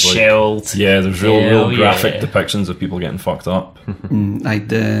 Someone gets shelled. Yeah, there's real graphic yeah. depictions of people getting fucked up. Like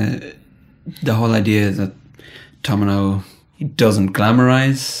the whole idea that Tomino doesn't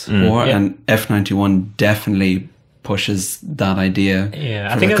glamorize war, and F91 definitely pushes that idea. Yeah,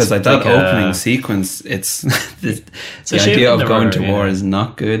 I think because it's like that like opening sequence, it's the a shame idea it of going never- to war yeah. is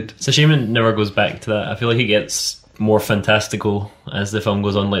not good. It's a shame it never goes back to that. I feel like it gets more fantastical as the film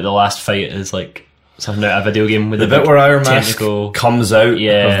goes on. Like, the last fight is like something out of a video game with The a bit big where Iron Mask tentacle. comes out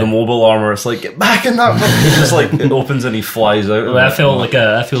Yeah. of the mobile armor, it's like, get back in that fucking... It's just like, it opens and he flies out. of That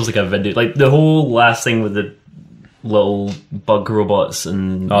it. feels like a video. Like, the whole last thing with the little bug robots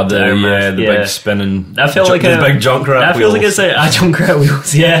and Oh, the Iron Man, big spinning... That feels like the a big Junkrat That feels like wheels. it's a Junkrat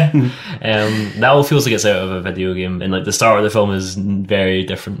wheels, yeah. That all feels like it's out of a video game, and like the start of the film is very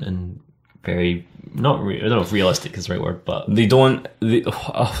different and very I don't know if realistic is the right word, but I think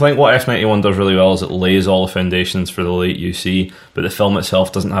what F91 does really well is it lays all the foundations for the late UC, but the film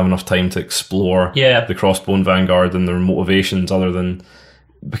itself doesn't have enough time to explore the Crossbone Vanguard and their motivations, other than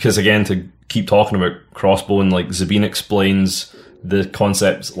because, again, to keep talking about Crossbone, like Zabine explains the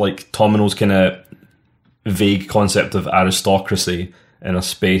concepts, like Tomino's kind of vague concept of aristocracy in a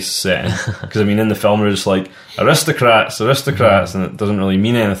space setting. Because, I mean, in the film, we're just like, aristocrats, and it doesn't really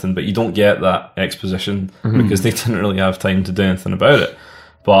mean anything, but you don't get that exposition because they didn't really have time to do anything about it.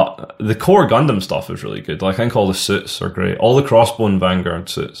 But the core Gundam stuff is really good. Like, I think all the suits are great. All the Crossbone Vanguard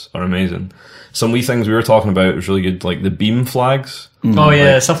suits are amazing. Some wee things we were talking about was really good, like the beam flags. Stuff like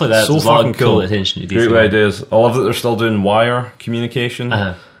that. So There's a lot fucking of cool attention to detail. Great ideas. I love that they're still doing wire communication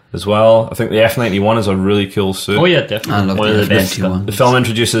as well. I think the F91 is a really cool suit. Oh yeah, definitely. I love One the of the best. F91. The film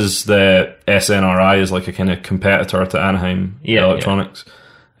introduces the SNRI as like a kind of competitor to Anaheim Electronics.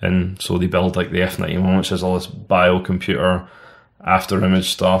 And so they build like the F91, which has all this biocomputer after image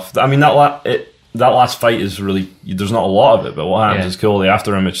stuff. I mean, that last fight is really, there's not a lot of it, but what happens is cool. The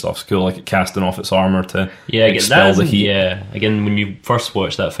after image stuff's cool, like it casting off its armor to expel the heat. Yeah, again, when you first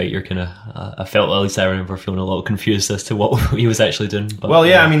watch that fight, you're kind of, I felt, at least I remember feeling a little confused as to what he was actually doing. But,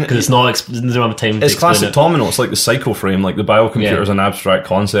 I mean, because it's not, they don't have time to it's explain classic it. Tomino. It's like the psycho frame. Like the biocomputer is an abstract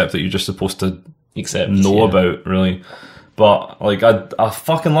concept that you're just supposed to know about, really. But like, I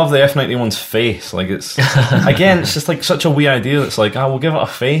fucking love the F91's face. Like, it's again, it's just like such a wee idea. It's like, we'll give it a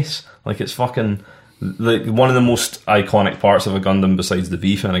face. Like, it's fucking one of the most iconic parts of a Gundam besides the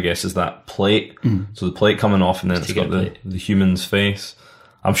V-fin, I guess, is that plate. So the plate coming off, and then it's got the human's face.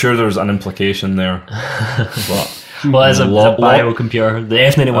 I'm sure there's an implication there. But Well, as a biocomputer, the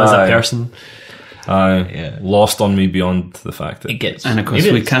F-91 is a person. Lost on me beyond the fact that It gets, And of course,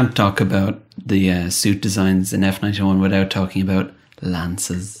 we can't talk about the suit designs in F-91 without talking about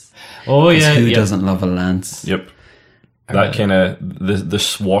lances. Oh yeah, Who doesn't love a lance? Yep. That kind of the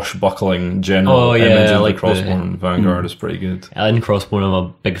swashbuckling general image of like the crossbone Vanguard is pretty good. And crossbone, I'm a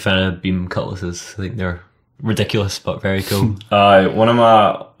big fan of beam cutlasses. I think they're ridiculous but very cool. One of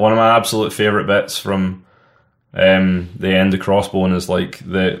my absolute favourite bits from the end of Crossbone is like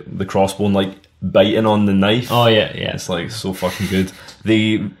the Crossbone like biting on the knife. Oh yeah. It's like so fucking good.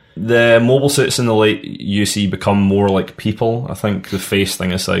 The mobile suits in the late UC become more like people. I think the face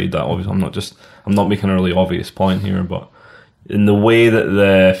thing aside, that obviously I'm not making a really obvious point here, but in the way that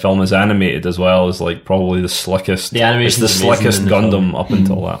the film is animated as well is like probably the slickest. The animation it's the slickest Gundam up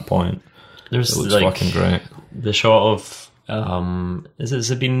until that point. There's It looks like fucking great. the shot of is it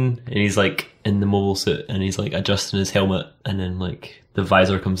Sabine, and he's like in the mobile suit and he's like adjusting his helmet, and then like the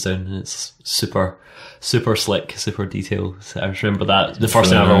visor comes down and it's super slick, super detailed. So I just remember that the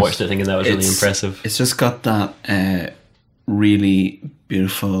first time I ever nice. watched it thinking that was really impressive. It's just got that really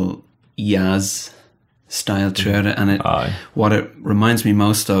beautiful Yaz style throughout it, and what it reminds me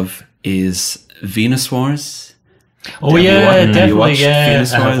most of is Venus Wars. Oh Have you yeah, watched definitely. Yeah,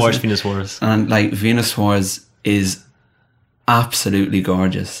 Venus I have Wars? watched Venus Wars. And like Venus Wars is absolutely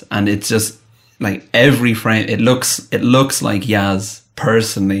gorgeous, and it's just like every frame it looks like Yaz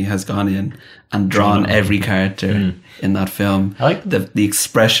personally has gone in and drawn every character in that film. I like the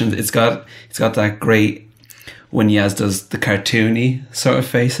expressions. It's got that great when Yaz does the cartoony sort of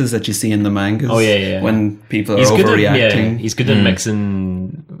faces that you see in the mangas. Oh yeah. When people are He's good overreacting. he's good at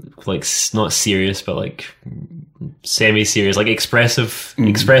mixing like not serious but like semi-serious, like expressive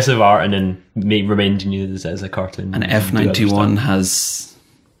art, and then reminding you that as a cartoon. And F-91 has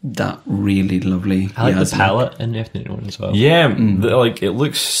that really lovely. I like Yaz the palette in F-91 as well. Yeah, like it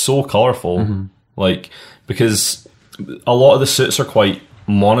looks so colourful. Like because a lot of the suits are quite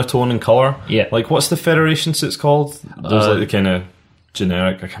monotone in colour. Yeah. Like what's the Federation suits called? There's like the kind of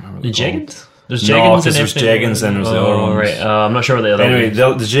generic. I can't remember. The Jeggings? There's No, Jeggings because there's Jeggings and there's the other ones. Right. I'm not sure what the other Anyway,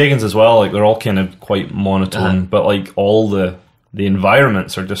 ones. the Jeggings as well. Like they're all kind of quite monotone, but like all the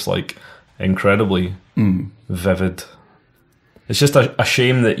environments are just like incredibly vivid. It's just a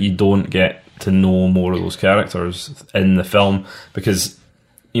shame that you don't get to know more of those characters in the film, because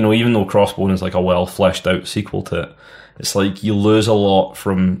you know, even though Crossbone is like a well fleshed out sequel to it, it's like you lose a lot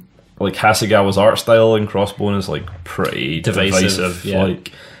from like Hasegawa's art style in Crossbone is like pretty divisive. Yeah.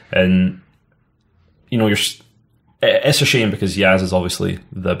 Like, and you know, it's a shame because Yaz is obviously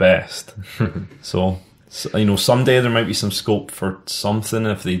the best. So you know, someday there might be some scope for something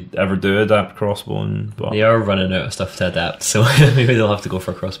if they ever do adapt Crossbone. But They are running out of stuff to adapt, so maybe they'll have to go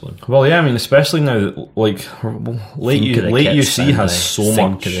for Crossbone. well, yeah, I mean, especially now that like late Think of the UC kits, has and so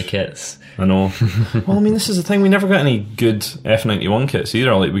think much. of the kits. I know. Well, I mean, this is the thing. We never got any good F-91 kits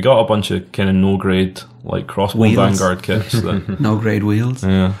either. Like, we got a bunch of kind of no-grade, like, Crossbone Wheels. Vanguard kits. That, No grade wheels.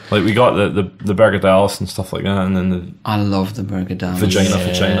 yeah. Like, we got the Bergadalis and stuff like that, and then the I love the Bergadalis.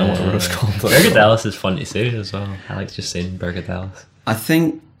 Vagina, whatever it's called. Bergadalis is fun to say as well. I like just saying Bergadalis. I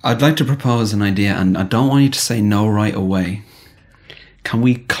think I'd like to propose an idea, and I don't want you to say no right away. Can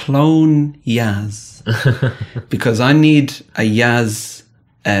we clone Yaz? Because I need a Yaz,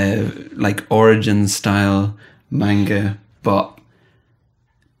 like origin style manga, but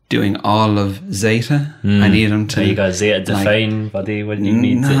doing all of Zeta. I need him to. You got Zeta Define, buddy. What do you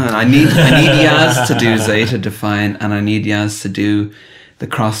need? No, to... I need Yaz to do Zeta Define, and I need Yaz to do the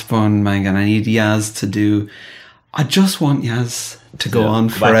Crossbone manga, and I need Yaz to do. I just want Yaz to go on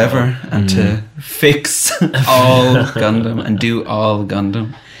forever and to fix all Gundam and do all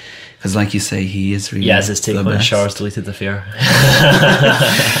Gundam. Because, like you say, he is really Yaz is taking the on best. Char's deleted affair.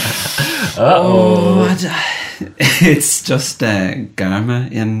 It's just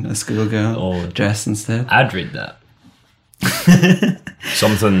Garma in a schoolgirl dress instead. I'd read that.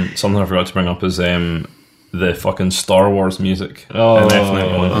 something I forgot to bring up is the fucking Star Wars music. in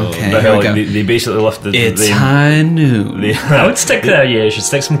F-91. okay, But here we like, go. they basically lifted. It's high noon. I would stick to that. Yeah, you should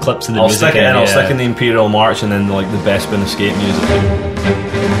stick some clips in the I'll music. stick it in. and, I'll yeah. stick in the Imperial March and then like the Bespin Escape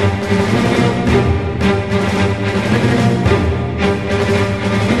music.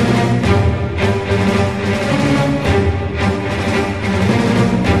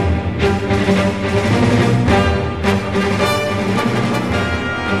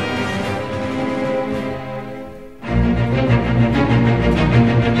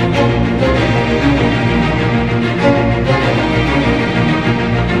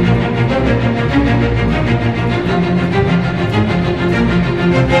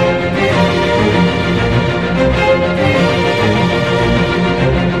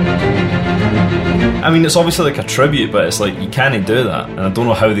 mean, it's obviously like a tribute, but it's like you can't do that, and I don't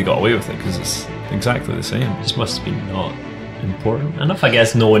know how they got away with it because it's exactly the same. Just must have been not important enough. I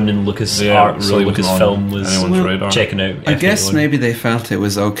guess no one in Lucas Yeah, Arts really or wasn't Lucasfilm on was anyone's radar. checking out. I guess F81. maybe they felt it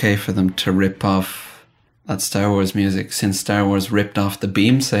was okay for them to rip off that Star Wars music, since Star Wars ripped off the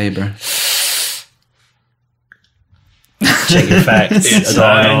beam saber. Check your facts. It's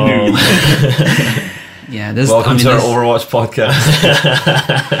I don't know. Yeah, this. Welcome to our this- Overwatch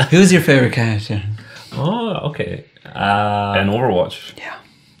podcast. Who's your favorite character? Oh, okay. In Overwatch, Yeah.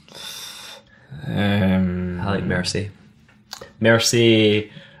 I like Mercy.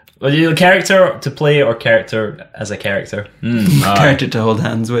 Mercy. Well, you know, character to play or character as a character? Character to hold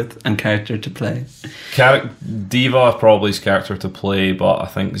hands with and character to play. Diva probably is character to play, but I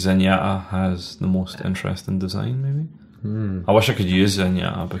think Zenyatta has the most interesting design. Maybe. I wish I could use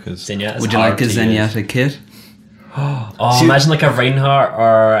Zenyatta because Zenyatta's Would you hard like a to use. Zenyatta kit? Oh, See- imagine like a Reinhardt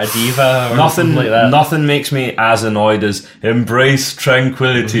or a Diva or nothing something like that. Nothing makes me as annoyed as embrace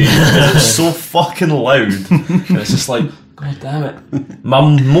tranquility. It's so fucking loud. And it's just like, god damn it. My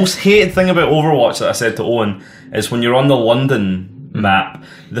most hated thing about Overwatch that I said to Owen is when you're on the London map,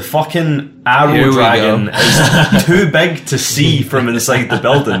 the fucking arrow Here we dragon go. is too big to see from inside the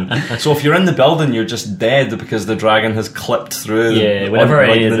building. So if you're in the building, you're just dead because the dragon has clipped through Yeah, whenever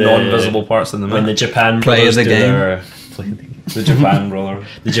the the- non-visible parts of the When map. the Japan Play brothers the do game. The Japan brother.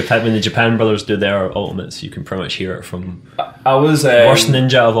 when the Japan brothers do their ultimates, you can pretty much hear it from I was worst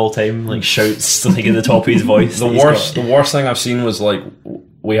ninja of all time, like shouts like in the top of his voice. The worst thing I've seen was like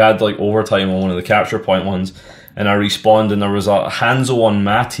we had like overtime on one of the capture point ones, and I respawned and there was a Hanzo on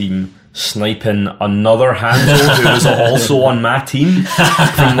my team sniping another Hanzo who was also on my team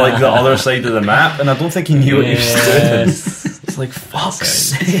from like the other side of the map, and I don't think he knew what he was doing. It's like fuck's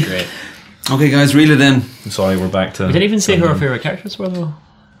sake. Great. Okay, guys, reel it in. Sorry, we're back to. We didn't even say who our favourite characters were though.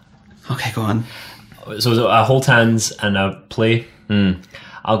 Okay, go on. So I hold hands and I play.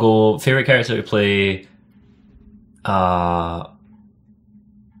 I'll go favourite character to play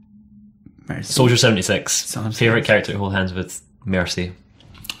Mercy. Soldier 76. Soldier Favourite 76. character to hold hands with Mercy.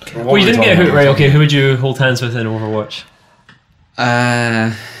 What Well, you were we didn't get talking who, about? right? Okay, who would you hold hands with in Overwatch?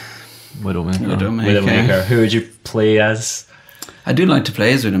 Widowmaker. Widowmaker. Widowmaker. Who would you play as? I do like to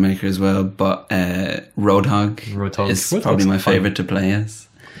play as Widowmaker as well, but Roadhog, Roadhog. is Roadhog's probably my fun. favourite to play as.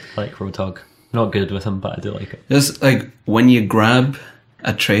 I like Roadhog. Not good with him, but I do like it. Just like when you grab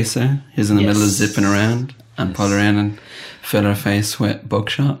a Tracer who's in the middle of Yes. zipping around and pull her in and fill her face with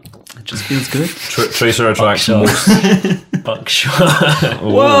buckshot, it just feels good. Tracer attracts Buckshot. most. Buckshot.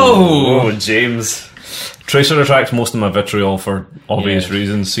 Whoa, James. Tracer attracts most of my vitriol for obvious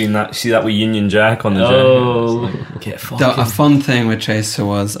reasons. See that with Union Jack on the Oh. get A fun thing with Tracer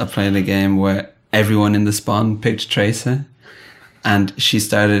was I played a game where everyone in the spawn picked Tracer and she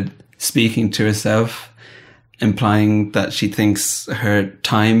started speaking to herself, implying that she thinks her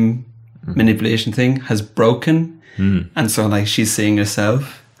time manipulation thing has broken. And so like she's seeing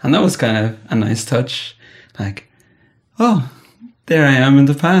herself. And that was kind of a nice touch. Like, oh, there I am in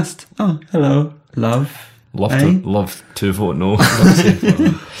the past. Oh, hello, love. Love to vote no. Do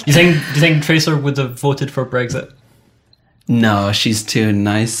you think Tracer would have voted for Brexit? No, she's too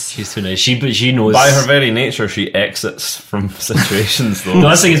nice. She's too nice. She knows. By her very nature, she exits from situations though. The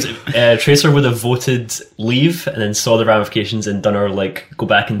last thing is, Tracer would have voted leave and then saw the ramifications and done her like go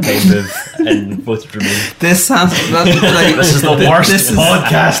back in time move and voted remain. This sounds like This is the worst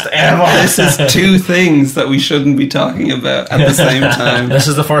podcast ever. This is two things that we shouldn't be talking about at the same time. This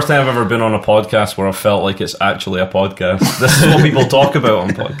is the first time I've ever been on a podcast where I felt like it's actually a podcast. This is what people talk about on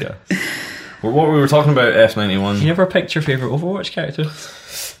podcasts. What we were talking about, F91. You never picked your favourite Overwatch character?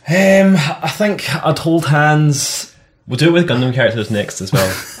 I think I'd hold hands. We'll do it with Gundam characters next as well.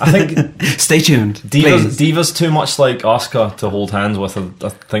 I think Stay tuned. Please. Diva's too much like Asuka to hold hands with. I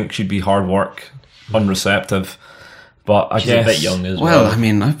think she'd be hard work, unreceptive. But I She's guess a bit young as Well, well. I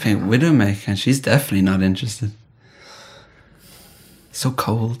mean, I've played Widowmaker and she's definitely not interested. So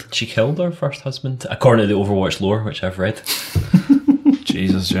cold. She killed her first husband, according to the Overwatch lore, which I've read.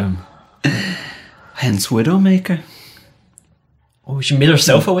 Jesus, Jim. Hence Widowmaker. Oh, she made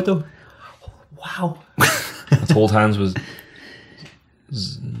herself a widow. Wow. I'd hold hands with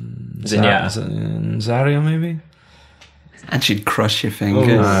Zenyatta. Zarya, maybe. And she'd crush your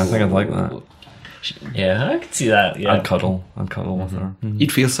fingers. I think I'd like that. Yeah, I could see that. Yeah, I'd cuddle with her.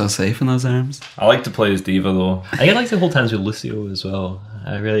 You'd feel so safe in those arms. I like to play as Diva though. I like to hold hands with Lucio as well.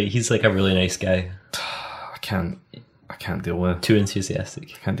 He's like a really nice guy. I can't deal with. Too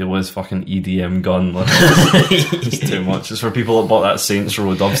enthusiastic. Can't deal with his fucking EDM gun. Like, it's too much. It's for people that bought that Saints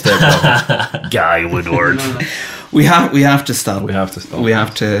Row dubstep. Guy Woodward. We have to stop. We have to stop. We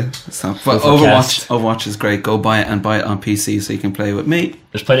have to stop. But Overwatch is great. Go buy it and buy it on PC so you can play with me.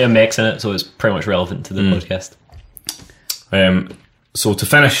 There's plenty of mechs in it, so it's pretty much relevant to the podcast. So to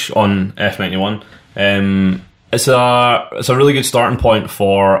finish on F91, it's a really good starting point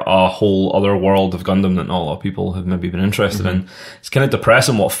for a whole other world of Gundam that not a lot of people have maybe been interested in. It's kind of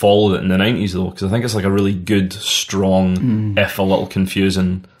depressing what followed it in the 90s though, because I think it's like a really good, strong, if a little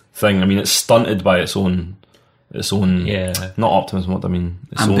confusing thing. I mean, it's stunted by its own not optimism, what I mean,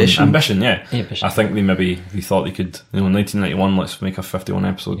 its ambition. own ambition, yeah. Ambition. I think they thought they could, in 1991, let's make a 51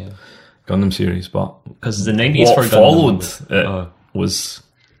 episode Gundam series, but because the 90s what for followed Gundam was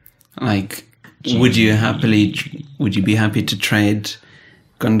like, would you be happy to trade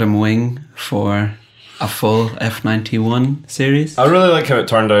Gundam Wing for a full F91 series? I really like how it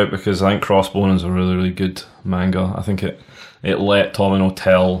turned out, because I think Crossbone is a really, really good manga. I think it let Tomino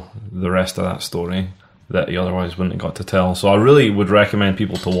tell the rest of that story that he otherwise wouldn't have got to tell. So I really would recommend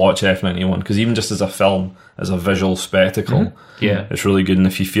people to watch F91, because even just as a film, as a visual spectacle, it's really good. And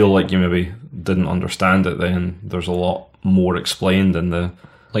if you feel like you maybe didn't understand it, then there's a lot more explained in the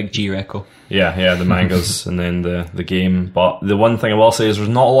like G-Reco. the mangas and then the game. But the one thing I will say is there's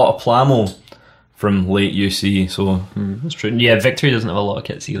not a lot of Plamo from late UC, so That's true. Yeah, Victory doesn't have a lot of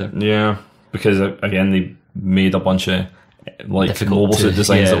kits either. yeah, because again they made a bunch of like Difficult mobile suit to-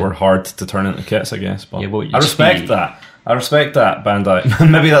 designs yeah. that were hard to turn into kits, I guess. But Yeah, but it I used to respect be- that. I respect that, Bandai.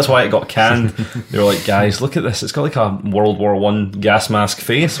 Maybe that's why it got canned. They were like, guys, look at this. It's got like a World War I gas mask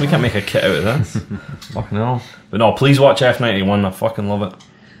face. We can't make a kit out of this. Fucking hell. But no, please watch F91. I fucking love it.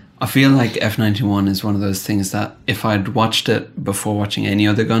 I feel like F91 is one of those things that if I'd watched it before watching any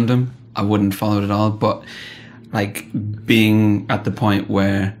other Gundam, I wouldn't follow it at all. But like being at the point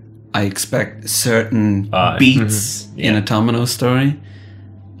where I expect certain beats in a Tomino story,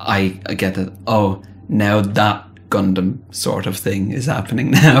 I get that, oh, now that Gundam sort of thing is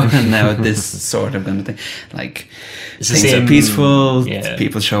happening now, and now this sort of Gundam thing. Like, It's the things same- are peaceful, yeah.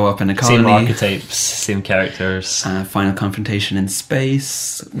 people show up in a Same colony. archetypes, same characters. Final confrontation in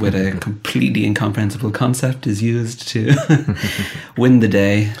space with a completely incomprehensible concept is used to win the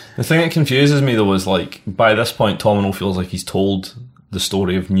day. The thing that confuses me though is like by this point Tomino feels like he's told the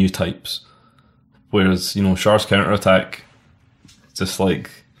story of new types, whereas Char's counterattack just like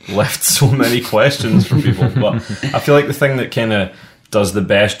left so many questions for people. But I feel like the thing that kind of does the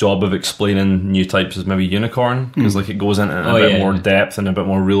best job of explaining new types is maybe Unicorn, because like it goes into a bit more depth and a bit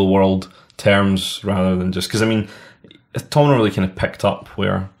more real world terms rather than just because I mean Tomino really kind of picked up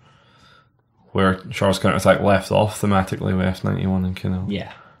where Char's counterattack left off thematically with F91 and kind of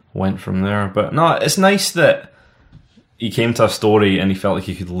went from there. But no, it's nice that he came to a story and he felt like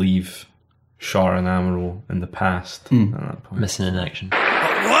he could leave Char and Amuro in the past at that point. Missing in action.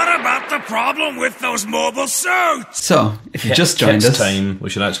 What about the problem with those mobile suits? So, if you just joined Kit's us, time. We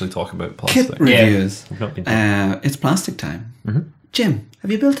should actually talk about Kit plastic. reviews. We've not been It's plastic time. Jim, have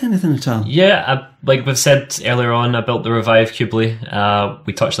you built anything at all? Yeah, like we've said earlier on, I built the Revive Cubely.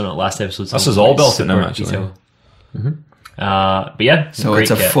 We touched on it last episode. So This is all it's built in now, super actually. detailed. But yeah, So great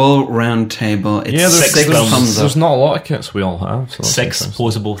it's a kit. full round table. It's Yeah, there's 6 thumbs. thumbs There's up. not a lot of kits we all have. So that's 6 interesting.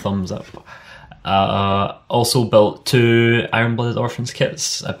 posable thumbs up. Also built 2 Iron Blooded Orphans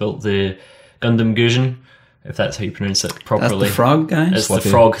kits. I built the Gundam Gujin, if that's how you pronounce it That's properly. the frog guy. It's Slippy. the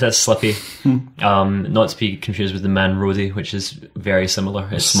frog that's Slippy. Not to be confused with the Man Rhodey, which is very similar.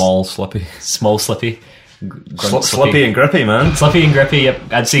 It's Small, slippy. small Slippy. Grunt Slippy and grippy, man. Slippy and Grippy. Yep.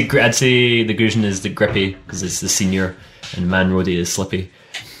 I'd say the Gujin is the Grippy because it's the senior, and Man Rhodey is Slippy.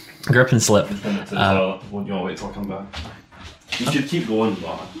 Grip and Slip. Won't you want to wait till I come back? You should keep going,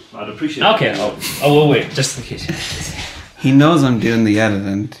 but I'd appreciate Okay, I will wait just in case. He knows I'm doing the edit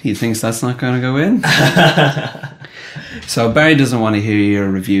and he thinks that's not going to go in. So Barry doesn't want to hear your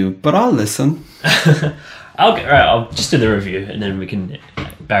review, but I'll listen. I'll just do the review and then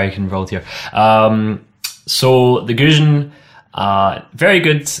Barry can volunteer. So the Gujin, very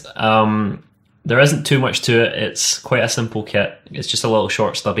good. There isn't too much to it. It's quite a simple kit. It's just a little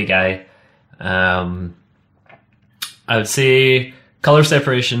short, stubby guy. I would say color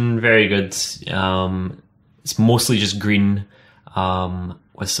separation, very good. It's mostly just green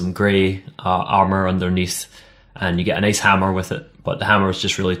with some grey armour underneath, and you get a nice hammer with it, but the hammer is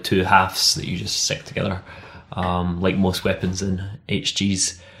just really 2 halves that you just stick together, like most weapons in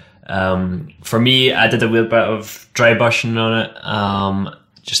HGs. For me, I did a wee bit of dry brushing on it,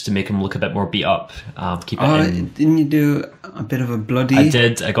 just to make him look a bit more beat up. Keep it in. Didn't you do a bit of a bloody? I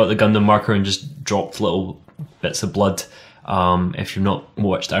did. I got the Gundam marker and just dropped little bits of blood. If you've not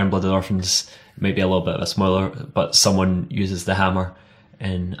watched Iron Blooded Orphans, it might be a little bit of a spoiler, but someone uses the hammer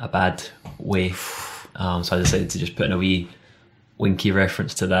in a bad way. So I decided to just put in a wee winky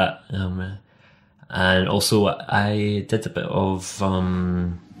reference to that. And also I did a bit of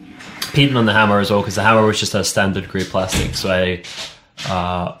painting on the hammer as well, because the hammer was just a standard grey plastic, so I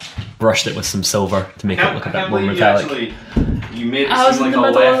brushed it with some silver to make it look a bit more metallic. You made it I was seem in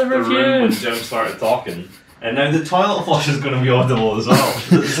like the I middle left of the the room review. when Jim started talking. And now the toilet flush is going to be audible as well.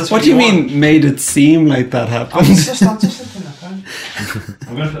 Is this What do you mean made it seem like that happened? I'm just looking at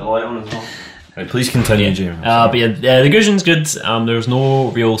I'm going to put the light on as well. Right, please continue, James. But yeah, the Gusion's good. There's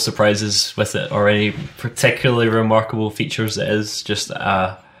no real surprises with it or any particularly remarkable features. It is just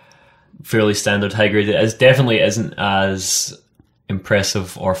a fairly standard high grade. It definitely isn't as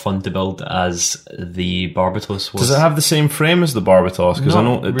impressive or fun to build as the Barbatos was. Does it have the same frame as the Barbatos? Because I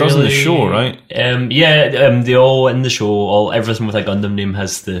know Not it does in the really. show, right? They all in the show. Everything with a Gundam name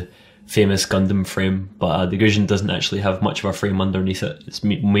has the famous Gundam frame, but the Gusion doesn't actually have much of a frame underneath it. It's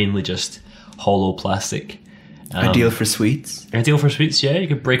mainly just hollow plastic. Ideal for sweets. Ideal for sweets, yeah. You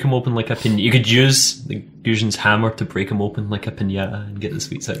could break them open like a pinata. You could use the Gusion's hammer to break them open like a pinata and get the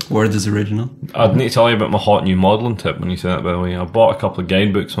sweets out. Word is original. I'd need to tell you about my hot new modelling tip when you say that, by the way. I bought a couple of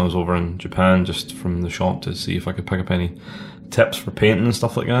guidebooks when I was over in Japan, just from the shop, to see if I could pick up any tips for painting and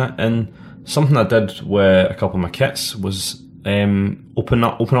stuff like that. And something I did with a couple of my kits was open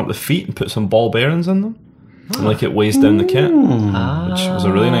up the feet and put some ball bearings in them. And like it weighs down the kit, which was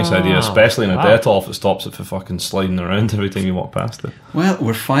a really nice idea, especially in a Dettol if it stops it for fucking sliding around every time you walk past it. Well,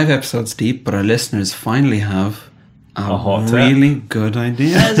 we're 5 episodes deep, but our listeners finally have a hot tip. really good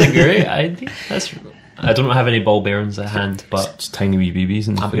idea. That's a great idea. I don't have any ball bearings at hand, but It's tiny wee BBs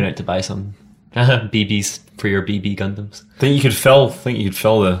and I'm going out to buy some BBs for your BB Gundams. Think you could fill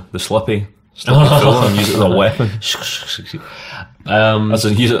the slippy fill and use it as a weapon. Use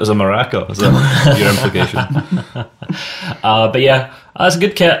it as a maraca. Is that your implication? But yeah, that's a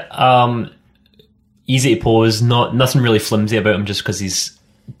good kit. Easy to pose. Nothing really flimsy about him, just because he's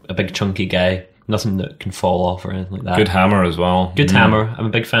a big chunky guy. Nothing that can fall off or anything like that. Good hammer as well. Good hammer. I'm a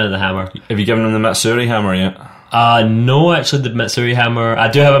big fan of the hammer. Have you given him the Matsuri hammer yet? No, actually, the Matsuri hammer. I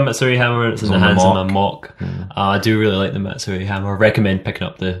do have a Matsuri hammer. It's in the on the hands of my mock. mock. I do really like the Matsuri hammer. Recommend picking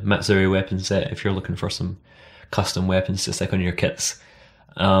up the Matsuri weapon set if you're looking for some custom weapons to stick on your kits.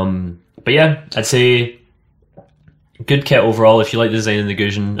 But yeah, I'd say good kit overall. If you like the design in the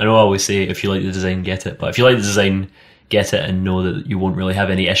Gusion, I know I always say if you like the design, get it. But if you like the design, get it and know that you won't really have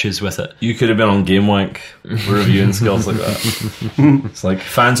any issues with it. You could have been on GameWank reviewing skills like that. It's like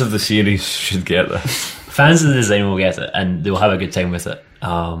fans of the series should get this. Fans of the design will get it and they'll have a good time with it.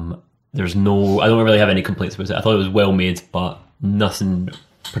 I don't really have any complaints about it. I thought it was well made, but nothing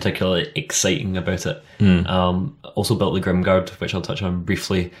particularly exciting about it. Also built the Grimguard, which I'll touch on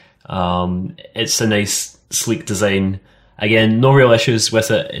briefly. It's a nice, sleek design. Again, no real issues with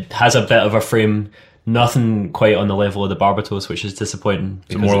it. It has a bit of a frame, nothing quite on the level of the Barbatos, which is disappointing.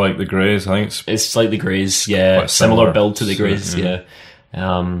 It's more like the Greys, I think. It's like the Greys, yeah. Quite Similar build to the Greys, yeah.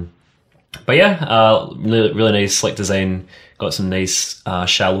 But yeah, really, really nice, slick design. Got some nice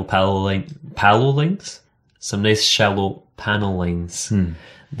shallow panel lines. Some nice shallow panel lines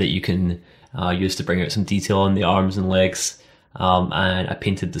that you can use to bring out some detail on the arms and legs. And I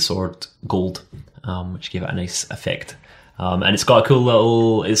painted the sword gold, which gave it a nice effect. And it's got a cool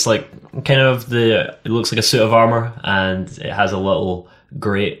little, it's like it looks like a suit of armour, and it has a little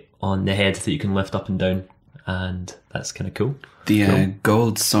grate on the head that you can lift up and down, and that's kind of cool. The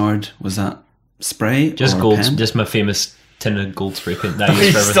gold sword, was that spray? Just or gold, pen? just my famous tin of gold spray paint that I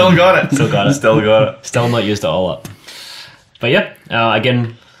use for everything. Still got it. Still got it. Still got it. Still not used it all up. But yeah,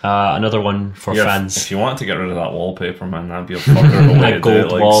 again, another one for fans. If you want to get rid of that wallpaper, man, that'd be a fucker of a way to do it.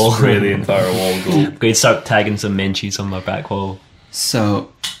 gold Like, wall. spray the entire wall gold. I'm going to start tagging some Menchies on my back wall.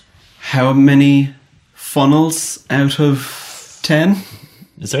 So, how many funnels out of 10?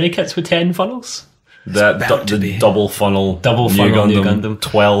 Is there any kits with 10 funnels? about to The be. double funnel New Gundam.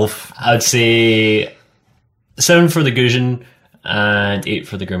 12. I'd say 7 for the Gusion and 8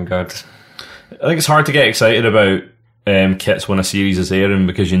 for the Grimguard. I think it's hard to get excited about kits when a series is airing,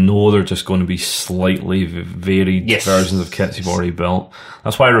 because you know they're just going to be slightly varied versions of kits you've already built.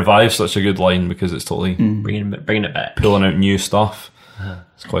 That's why Revive's such a good line, because it's totally Bringing it back. pulling out new stuff.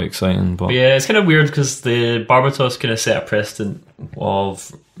 It's quite exciting. But Yeah, it's kind of weird because the Barbatos kind of set a precedent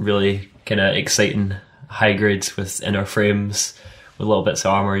of really kind of exciting high grades with inner frames with little bits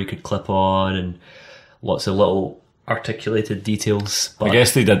of armor you could clip on and lots of little articulated details. But I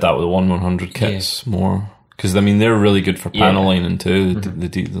guess they did that with the 1/100 kits more, because I mean they're really good for panel lining too.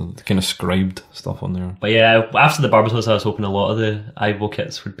 The kind of scribed stuff on there. But yeah, after the Barbatos, I was hoping a lot of the Aibo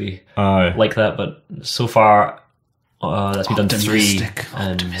kits would be like that. But so far, That's been done to 3.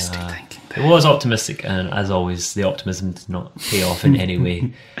 Optimistic thinking. It was optimistic, and as always, the optimism did not pay off in any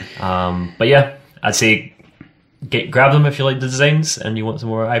way. But yeah, I'd say grab them if you like the designs and you want some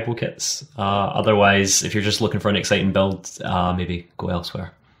more Aibo kits. Otherwise, if you're just looking for an exciting build, maybe go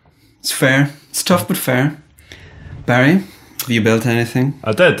elsewhere. It's fair. It's tough but fair. Barry, have you built anything?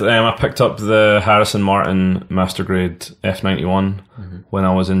 I did. I picked up the Harrison Martin Master Grade F91 when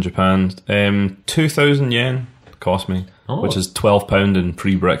I was in Japan. 2,000 yen cost me, which is £12 in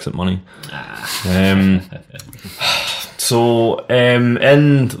pre-Brexit money. So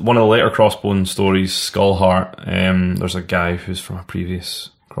in one of the later Crossbone stories, Skullheart, there's a guy who's from a previous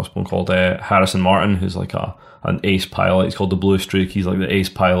Crossbone called Harrison Martin, who's like an ace pilot. He's called the Blue Streak. He's like the ace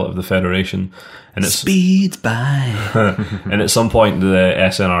pilot of the Federation. And it's Speeds by. and at some point the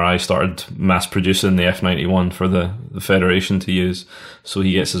SNRI started mass producing the F91 for the Federation to use, so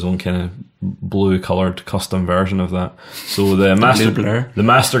he gets his own kind of blue coloured custom version of that. So the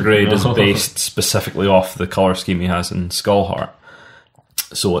master grade is based specifically off the colour scheme he has in Skullheart,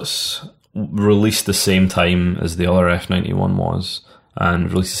 so it's released the same time as the other F91 was, and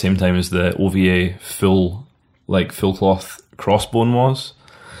released the same time as the OVA full cloth Crossbone was.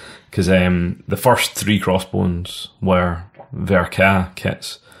 Because the first 3 Crossbones were Verka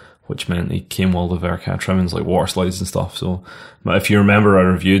kits, which meant they came with all the Verka trimmings like water slides and stuff. So, but if you remember, I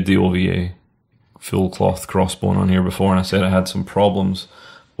reviewed the OVA full cloth Crossbone on here before, and I said I had some problems,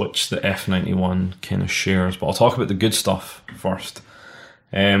 which the F91 kind of shares. But I'll talk about the good stuff first.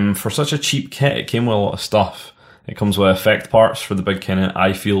 For such a cheap kit, it came with a lot of stuff. It comes with effect parts for the big kind of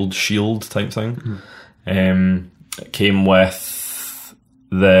eye-field shield type thing. It came with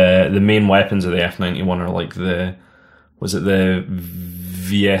the main weapons of the F91 are like the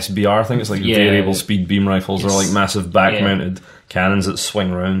VSBR thing? It's like variable speed beam rifles. They're like massive back-mounted cannons that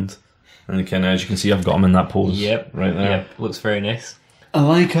swing round. And they kind of, as you can see, I've got them in that pose right there. Yep, looks very nice. I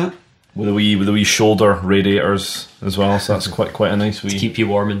like it. With the wee shoulder radiators as well, so that's quite a nice wee... To keep you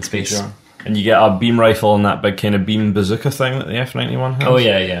warm in space. Feature. And you get a beam rifle and that big kind of beam bazooka thing that the F91 has. Oh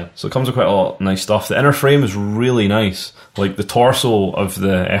yeah. So it comes with quite a lot of nice stuff. The inner frame is really nice. Like the torso of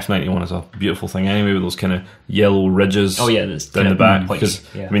the F91 is a beautiful thing anyway, with those kind of yellow ridges down the back. Because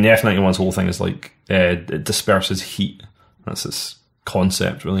I mean, the F91's whole thing is like it disperses heat. That's its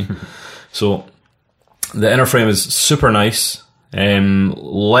concept, really. So the inner frame is super nice.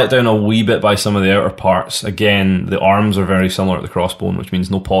 Let down a wee bit by some of the outer parts. Again, the arms are very similar to the Crossbone, which means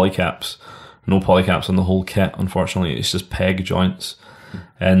no polycaps. No polycaps on the whole kit, unfortunately. It's just peg joints.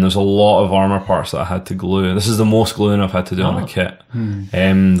 And there's a lot of armour parts that I had to glue. This is the most gluing I've had to do on a kit.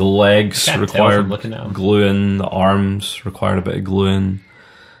 The legs required gluing. The arms required a bit of gluing.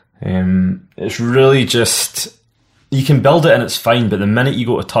 It's really just... You can build it and it's fine, but the minute you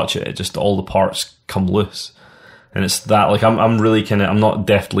go to touch it, all the parts come loose. And it's that, like, I'm really kind of... I'm not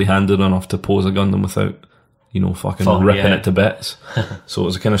deftly handed enough to pose a Gundam without, fucking ripping it to bits. So it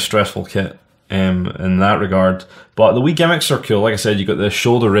was a kind of stressful kit. In that regard, but the wee gimmicks are cool. Like I said, you got the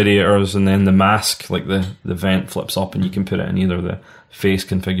shoulder radiators, and then the mask, like the vent flips up, and you can put it in either the face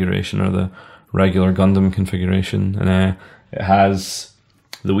configuration or the regular Gundam configuration. And it has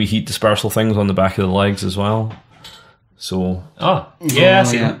the wee heat dispersal things on the back of the legs as well. So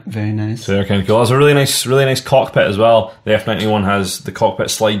very nice. So they're kind of cool. It's a really nice cockpit as well. The F91 has the cockpit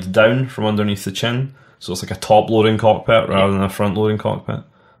slides down from underneath the chin, so it's like a top loading cockpit rather than a front loading cockpit.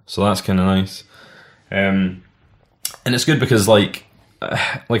 So that's kind of nice. And it's good because, like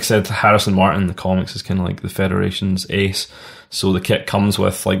I said, Harrison Martin, the comics, is kind of like the Federation's ace. So the kit comes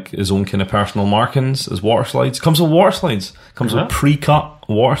with like his own kind of personal markings as water slides. Comes with water slides. Comes with pre-cut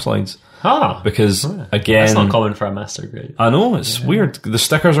water slides. Because again, that's not common for a master grade. I know, it's weird. The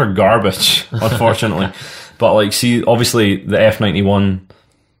stickers are garbage, unfortunately. But like, see, obviously the F91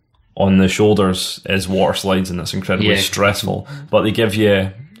 on the shoulders is water slides, and it's incredibly stressful. But they give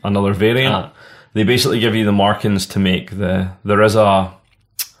you another variant. They basically give you the markings to make there is a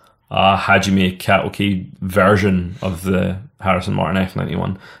Hajime Katoki version of the Harrison Martin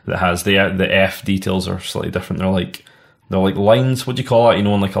F91 that has the F details are slightly different. They're like lines. What do you call that?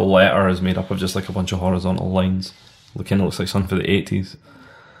 And like a letter is made up of just like a bunch of horizontal lines. It kind of looks like something for the 80s.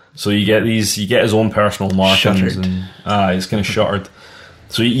 So you get his own personal markings. Shuttered. And it's kind of shuttered.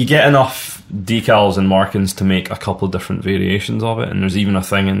 So you get enough decals and markings to make a couple of different variations of it, and there's even a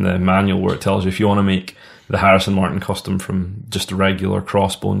thing in the manual where it tells you if you want to make the Harrison Martin custom from just a regular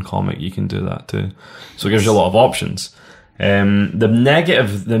Crossbone comic, you can do that too. So it gives you a lot of options.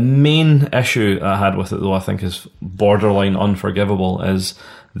 The main issue I had with it, though, I think is borderline unforgivable, is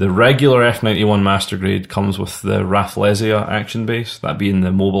The regular F91 Master Grade comes with the Rafflesia action base, that being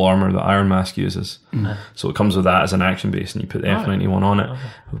the mobile armour that Iron Mask uses. So it comes with that as an action base, and you put the F91 on it,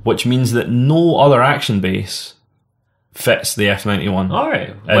 which means that no other action base fits the F91.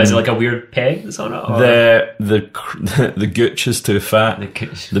 Alright. Is it like a weird peg that's on it? Or? The gooch is too fat.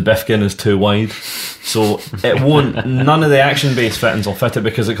 The Bifkin is too wide. So it won't. None of the action base fittings will fit it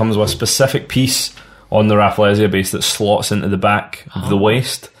because it comes with a specific piece on the Rafflesia base that slots into the back of the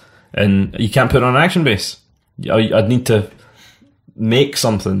waist, and you can't put it on an action base. I'd need to make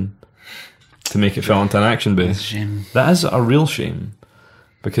something to make it fit onto an action base. That's a shame. That is a real shame,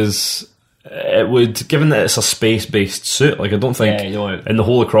 because it would, given that it's a space-based suit, like I don't think in the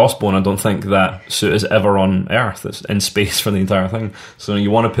whole of Crossbone, I don't think that suit is ever on Earth. It's in space for the entire thing. So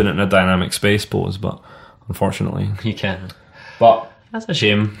you want to put it in a dynamic space pose, but unfortunately you can't. But that's a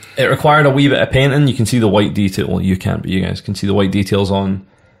shame. it required a wee bit of painting. You can see the white detail. Well, you can't, but you guys can see the white details on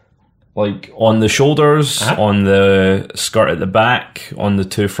the shoulders, on the skirt at the back, on the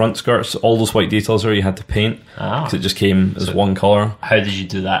two front skirts. All those white details there you had to paint because it just came as one colour. How did you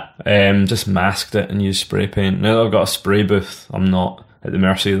do that? Just masked it and used spray paint. Now that I've got a spray booth, I'm not at the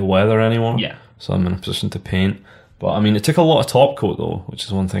mercy of the weather anymore. Yeah. So I'm in a position to paint. But I mean, it took a lot of top coat though, which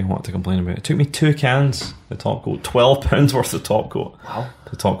is one thing I wanted to complain about. It took me 2 cans of top coat, £12 worth of top coat. Wow.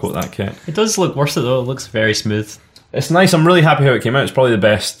 To top coat that kit. It does look worth it though. It looks very smooth. It's nice. I'm really happy how it came out. It's probably the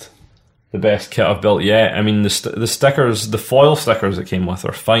best kit I've built yet. I mean, the stickers, the foil stickers it came with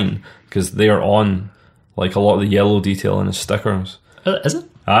are fine because they are on like a lot of the yellow detail in the stickers. Is it?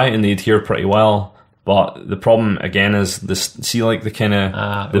 Aye, and they adhere pretty well. But the problem again is this. See, like the kind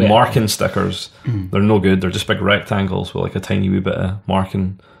of marking stickers, they're no good. They're just big rectangles with like a tiny wee bit of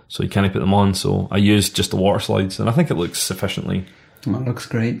marking, so you can't put them on. So I used just the water slides, and I think it looks sufficiently. Well, it looks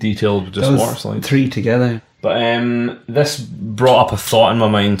great. Detailed with just Those water slides. 3 together. But this brought up a thought in my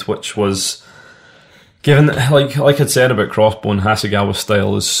mind, which was, given that, like I'd said about Crossbone, Hasegawa's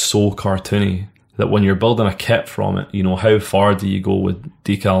style is so cartoony that when you're building a kit from it, you know, how far do you go with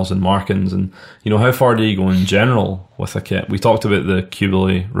decals and markings, and you know, how far do you go in general with a kit? We talked about the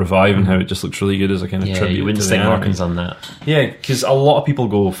Cubile Revive and how it just looks really good as a kind of tribute. You wouldn't to stick the anime. markings on that. Yeah, because a lot of people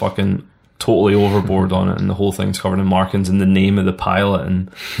go fucking totally overboard on it, and the whole thing's covered in markings and the name of the pilot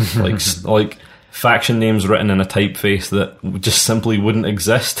and like faction names written in a typeface that just simply wouldn't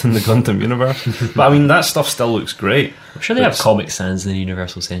exist in the Gundam universe. But I mean, that stuff still looks great. I'm sure they have Comic Sans in the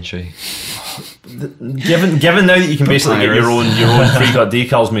Universal Century. Given now that you can basically get your own pre-cut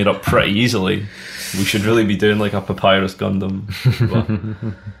decals made up pretty easily, we should really be doing like a Papyrus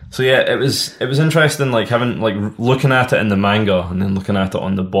Gundam. So yeah, it was interesting, like having looking at it in the manga and then looking at it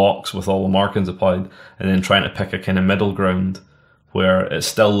on the box with all the markings applied, and then trying to pick a kind of middle ground where it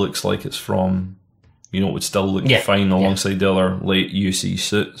still looks like it's from, you know, it would still look fine alongside the other late UC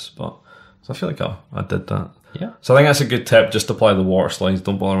suits. But so I feel like I did that. Yeah. So I think that's a good tip. Just apply the water slides.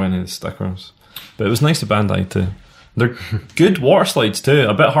 Don't bother with any of the stickers. But it was nice to Bandai too. They're good water slides too.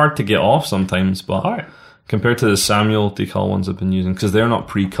 A bit hard to get off sometimes, but compared to the Samuel decal ones I've been using, because they're not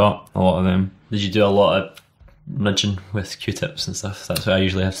pre-cut, a lot of them. Did you do a lot of nudging with Q-tips and stuff? That's what I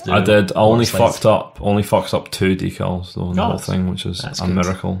usually have to do. I did. I only fucked up 2 decals though in the whole thing, which is a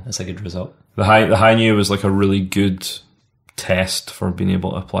miracle. That's a good result. The Hainu was like a really good test for being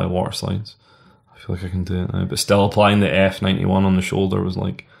able to apply water slides. I feel like I can do it now, but still applying the F91 on the shoulder was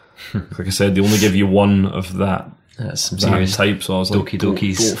like I said, they only give you one of that. That's some serious type, so I was like, don't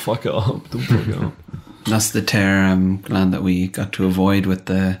fuck it up. Don't fuck it up. That's the tear gland that we got to avoid with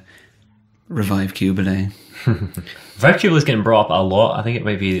the Revive Cubile. Revive Cubile is getting brought up a lot. I think it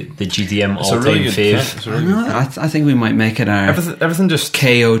might be the GDM all-time really fave. I think we might make it our everything just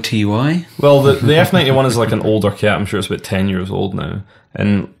KOTY. Well, the F91 is like an older kit. I'm sure it's about 10 years old now.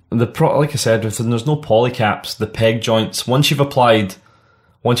 And like I said, there's no polycaps. The peg joints, once you've applied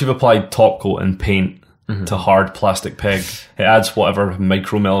top coat and paint to hard plastic peg, it adds whatever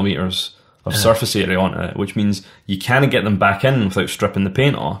micromillimeters of surface area onto it, which means you can't get them back in without stripping the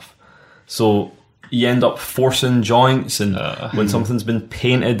paint off. So you end up forcing joints, and when something's been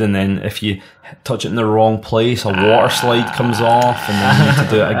painted, and then if you touch it in the wrong place, a water slide comes off, and then you need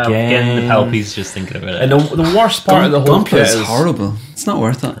to do it again. Getting the palpies just thinking about it. And the worst part of the whole kit is horrible. It's not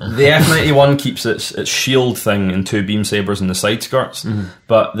worth it. The F91 keeps its shield thing in 2 beam sabers and the side skirts,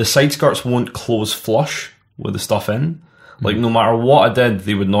 but the side skirts won't close flush with the stuff in. Like, no matter what I did,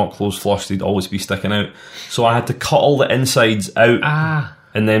 they would not close flush. They'd always be sticking out. So I had to cut all the insides out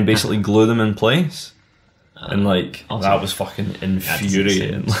and then basically glue them in place. and like that was fucking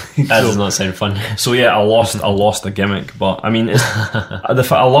infuriating. That does not sound fun. So yeah, I lost a gimmick, but I mean,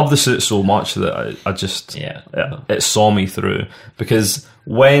 I love the suit so much that I just it saw me through, because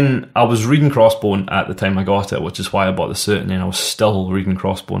when I was reading Crossbone at the time I got it, which is why I bought the suit, and then I was still reading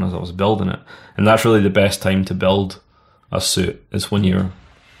Crossbone as I was building it, and that's really the best time to build a suit, is when you're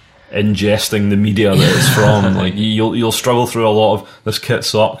ingesting the media that it's from. Like you'll struggle through a lot of this kit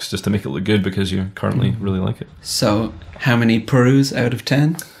sucks just to make it look good because you currently really like it. So, how many Perus out of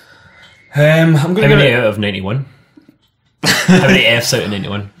 10? I'm How gonna many out of 91? How many Fs out of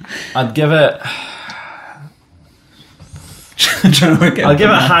 91? I'd give it. Trying to work out I'll give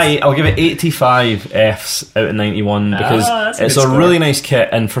it the maths. high. I'll give it 85 Fs out of 91 because that's a it's good a score. really nice kit,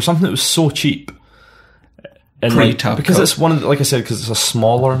 and for something that was so cheap. And Pretty like, top because coat. it's one of the, like I said, because it's a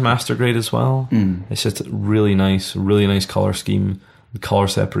smaller master grade as well. It's just really nice color scheme. The color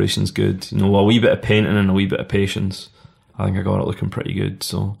separation's good. You know, a wee bit of painting and a wee bit of patience. I think I got it looking pretty good.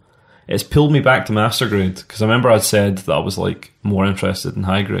 So it's pulled me back to master grade, because I remember I'd said that I was like more interested in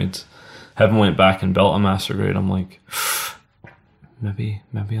high grades. Having went back and built a master grade, I'm like, maybe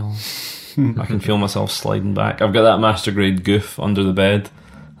I can feel myself sliding back. I've got that master grade goof under the bed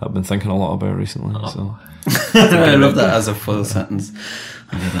that I've been thinking a lot about recently. So. I love that as a full sentence.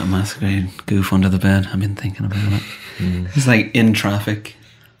 I got that masquerade goof under the bed. I've been thinking about it. It's like in traffic.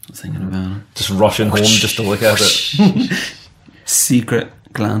 I was thinking about it. Just rushing home just to look at it. Secret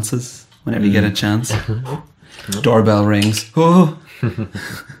glances whenever you get a chance. Doorbell rings. Oh,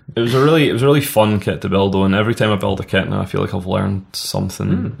 It was a really fun kit to build though, and every time I build a kit now I feel like I've learned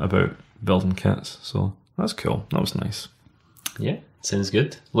something about building kits. So that's cool. That was nice. Yeah, sounds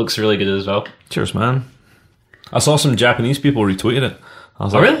good. Looks really good as well. Cheers, man. I saw some Japanese people retweeted it. I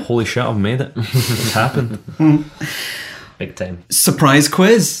was Oh, like, really? holy shit, I've made it. It's happened. Big time. surprise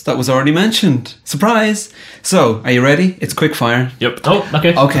quiz that was already mentioned. Surprise! So, are you ready? It's quick fire. Yep. Oh,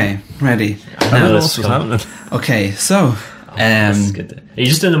 okay. Okay, ready. I didn't know this this was coming. happening. Okay, so This is good. Are you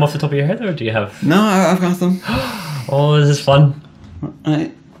just doing them off the top of your head, or do you have... no, I've got them. Oh, this is fun.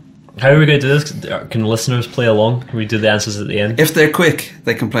 Right. How are we going to do this? Can listeners play along? Can we do the answers at the end? If they're quick,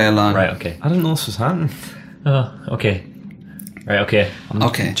 they can play along. Right, okay. I didn't know this was happening. Oh, okay. Right, okay.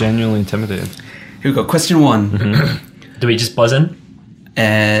 Okay, Genuinely intimidated. here we go. Question 1. Do we just buzz in?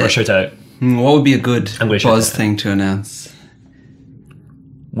 Or shout out? What would be a good I'm gonna shout buzz that. thing to announce?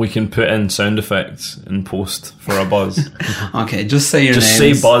 We can put in sound effects in post for a buzz. Okay, just say your Just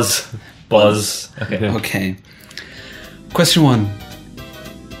names. say buzz. Buzz. Okay. Okay. Question 1.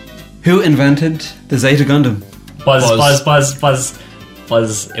 Who invented the Zeta Gundam? Buzz, Buzz. buzz, buzz, buzz.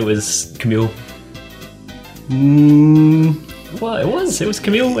 Buzz, it was Camille. Well, it was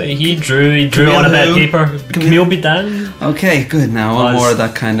Camille. He drew it on a bit of who? paper. Camille Bidan. Okay, good. Now one Buzz. more of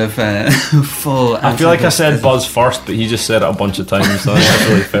that kind of full. I feel like I said buzz first, but he just said it a bunch of times, so that's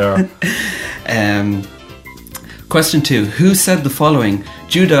really fair. Question 2. Who said the following?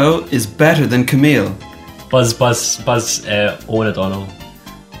 Judo is better than Camille. Buzz, Owen O'Donnell.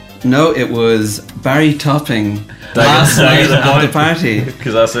 No, it was Barry Topping last night at the party.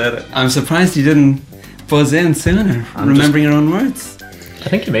 Because I said it. I'm surprised you didn't buzz in sooner, remembering your own words. I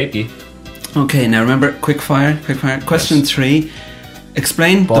think he might be. Okay, now remember, quick fire. Question 3.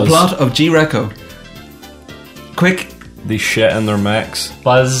 Explain Buzz. the plot of G-Reco. Quick. They shit in their mechs.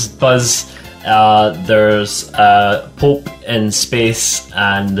 Buzz. There's Pope in space,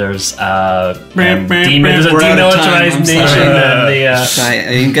 and there's demon. There's a We're out of time, demilitarized I'm nation, sorry.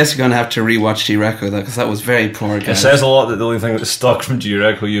 and I guess you're going to have to rewatch G-Reco though, because that was very poor, It guys. says a lot that the only thing that stuck from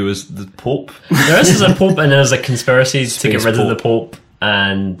G-Reco U was the Pope. there is a Pope, and there's a conspiracy to get Space rid of the Pope. Pope,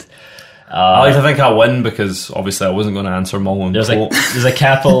 and I like to think I win because obviously I wasn't going to answer Mullen. there's a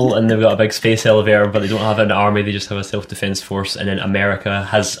capital, and they've got a big space elevator, but they don't have an army. They just have a self-defense force, and then America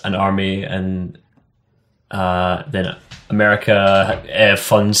has an army, and then America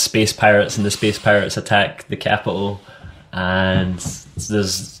funds space pirates, and the space pirates attack the capital, and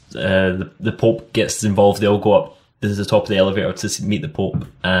there's the Pope gets involved. They all go up to the top of the elevator to meet the Pope,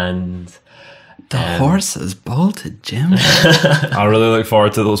 and The horse has bolted, Jim. I really look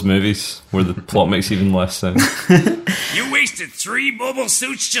forward to those movies where the plot makes even less sense. You wasted 3 mobile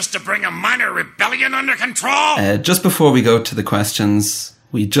suits just to bring a minor rebellion under control? Just before we go to the questions,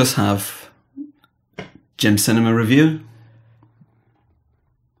 we just have Jim's cinema review.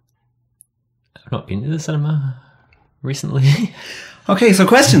 I've not been to the cinema recently. Okay, so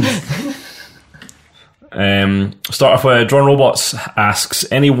questions. Start off with Drawn Robots asks,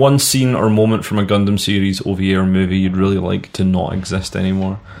 any one scene or moment from a Gundam series, OVA or movie you'd really like to not exist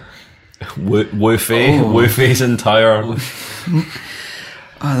anymore? Wu-Fei? Oh. Wu-Fei's entire...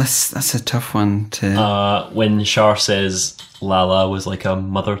 Oh, that's a tough one to. When Char says Lala was like a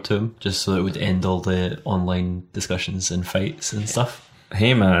mother to him, just so it would end all the online discussions and fights and stuff.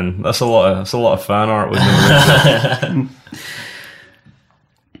 Hey man, that's a lot of fan art. With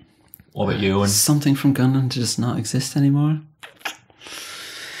What about you, Owen? Something from Gundam to just not exist anymore.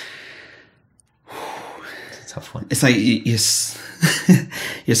 It's a tough one. It's like you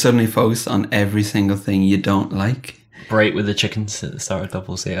suddenly focus on every single thing you don't like. Bright with the chickens at the start of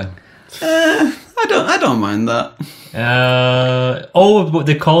Double Zeta. I don't mind that. But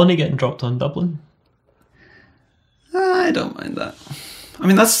the colony getting dropped on Dublin. I don't mind that. I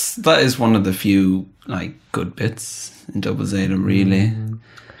mean, that is one of the few like good bits in Double Zeta, really.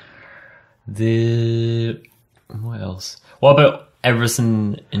 What else? What about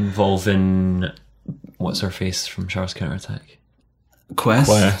everything involving what's her face from Char's Counterattack?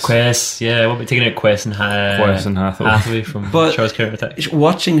 Quest. Yeah. What about taking out Quest and Hathaway from Char's Counterattack?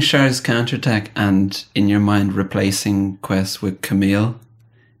 Watching Char's Counterattack and in your mind replacing Quest with Camille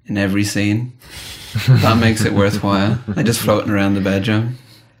in every scene, that makes it worthwhile. Like just floating around the bedroom,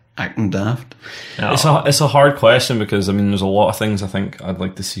 acting daft. It's a hard question because I mean there's a lot of things I think I'd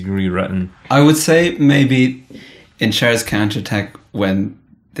like to see rewritten. I would say maybe in Char's Counterattack when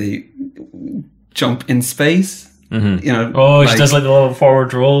they jump in space. Mm-hmm. You know, she does like the little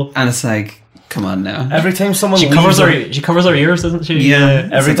forward roll, and it's like, come on now. Every time someone she covers her ears, doesn't she? Yeah.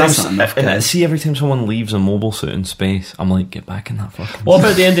 Every time, that's not enough, every time someone leaves a mobile suit in space, I'm like, get back in that fucking. What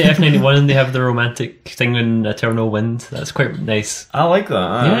about the end of F91 and they have the romantic thing in Eternal Wind? That's quite nice. I like that.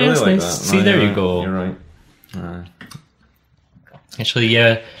 I really it's like nice. that. See, No, there you right. go. You're right. Actually,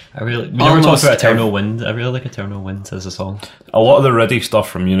 yeah. We never talked about Eternal Wind. I really like Eternal Wind as a song. A lot of the Riddy stuff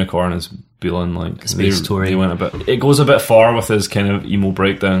from Unicorn is feeling like Space Touring. They went a bit. It goes a bit far with his kind of emo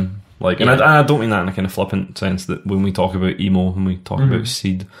breakdown. Like, and I don't mean that in a kind of flippant sense that when we talk about emo, when we talk about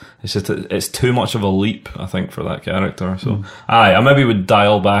Seed, it's just it's too much of a leap, I think, for that character. So, I maybe would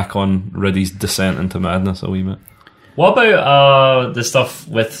dial back on Riddy's descent into madness a wee bit. What about the stuff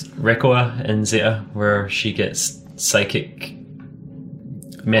with Rikoa in Zeta, where she gets psychic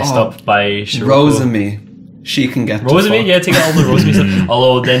messed up by Shiroko? Rosemi. She can get Rosemi, yeah, take out all the Rosemi stuff.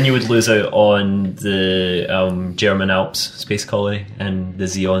 Although then you would lose out on the German Alps space colony and the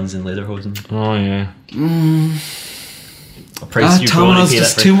Zeons and Lederhosen. Oh yeah. A price you probably Tomino's pay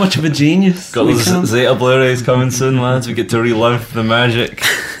just that for. too much of a genius. Got those Zeta Blu-rays coming soon, lads. We get to relive the magic.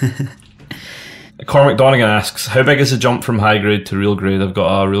 Cormac Donegan asks, how big is the jump from high grade to real grade? I've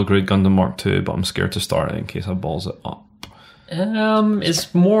got a real grade Gundam Mark II, but I'm scared to start it in case I balls it up.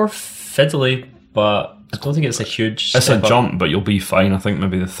 It's more fiddly, but I don't think it's a huge It's a step up. jump, but you'll be fine. I think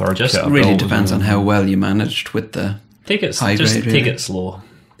maybe the third Just kit I Really build depends is- on how well you managed with the Take it, high just grade, take really. it slow.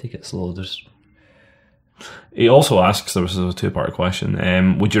 Take it slow. There's He also asks, this is a two-part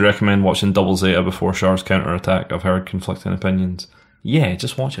question, would you recommend watching Double Zeta before Char's Counterattack? I've heard conflicting opinions. Yeah,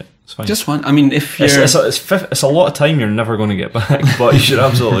 just watch it. It's fine. just one. I mean, if you're It's a lot of time you're never going to get back, but you should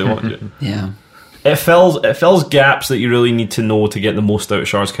absolutely watch it. yeah. It fills gaps that you really need to know to get the most out of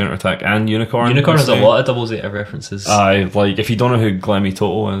Char's Counterattack and Unicorn. Unicorn has a I'd say. lot of Double Zeta references. Like if you don't know who Glemmy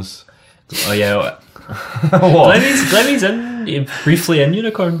Toto is, Oh yeah, what? Glemmy's in briefly in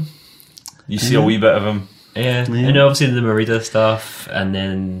Unicorn. You see a wee bit of him. Yeah, and obviously the Merida stuff, and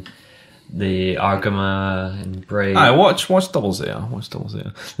then the Argama and Bray. Aye, watch Double Zeta. Watch Double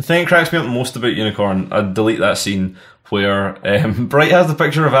Zeta. The thing that cracks me up most about Unicorn, I'd delete that scene where Bright has the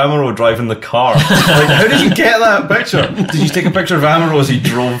picture of Amuro driving the car. Like, how did you get that picture? Did you take a picture of Amuro as he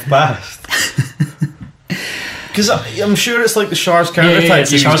drove past? Because I'm sure it's like the Char's Counterattack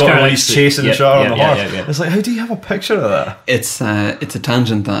it's the scene Char's he's got when Counterattack he's scene. chasing Yeah, Char on the yeah, horse. yeah. It's like, how do you have a picture of that? It's a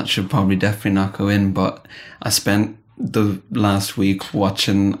tangent that should probably definitely not go in, but I spent the last week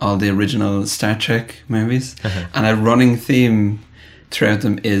watching all the original Star Trek movies, and a running theme throughout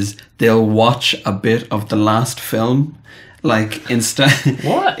them is they'll watch a bit of the last film, like in Star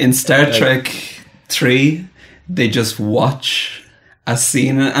Trek 3, they just watch a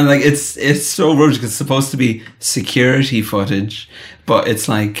scene, and like it's so rude because it's supposed to be security footage, but it's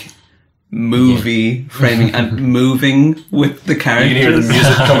like movie framing and moving with the characters. You can hear the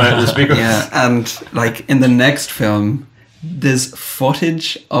music coming out of the speaker. Yeah, and like in the next film, there's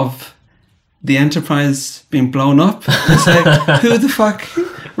footage of the Enterprise being blown up. It's like, who the fuck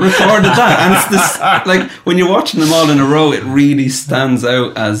recorded that? And it's this, like, when you're watching them all in a row, it really stands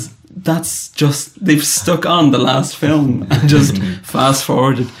out as that's just, they've stuck on the last film and just fast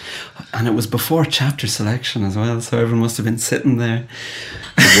forwarded. And it was before chapter selection as well, so everyone must have been sitting there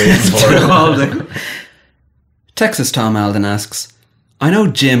waiting for it all day. Texas Tom Alden asks, I know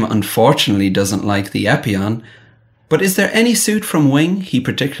Jim unfortunately doesn't like the Epion, But is there any suit from Wing he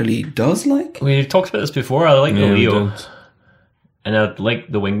particularly does like? We've talked about this before. I like the Yeah, we Leo, did. and I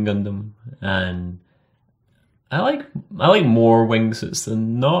like the Wing Gundam, and I like more wing suits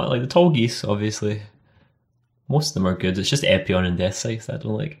than not. Like the Tall Geese, obviously. Most of them are good. It's just Epion and Death Scythe that I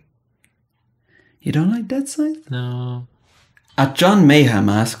don't like. You don't like Dead Scythe? No. At John Mayhem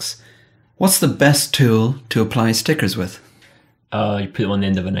asks, what's the best tool to apply stickers with? You put them on the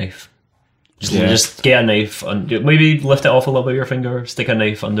end of a knife. Just get a knife, maybe lift it off a little bit with your finger, stick a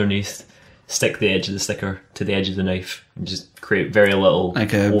knife underneath, stick the edge of the sticker to the edge of the knife, and just create very little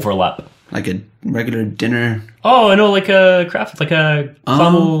overlap. Like a regular dinner. Oh, I know, like a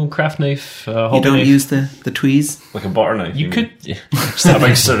Clamo craft knife. You hobby don't knife. use the tweeze? Like a butter knife. You could. Just a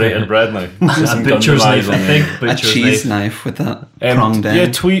big serrated bread knife. A butcher's knife, I think. A Butcher's cheese knife. knife with that prong down.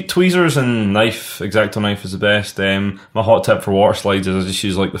 Yeah, tweezers and knife, X-Acto knife is the best. My hot tip for water slides is I just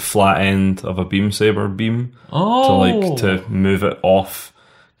use like the flat end of a beam saber beam to move it off.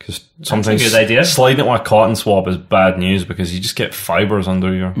 Because sometimes good idea. sliding it with a cotton swab is bad news because you just get fibres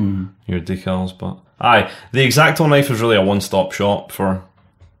under your decals. But the X-Acto knife is really a one-stop shop for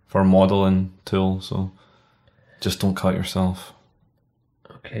modelling tools. So just don't cut yourself.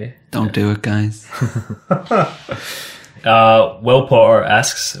 Okay. Don't do it, guys. Will Potter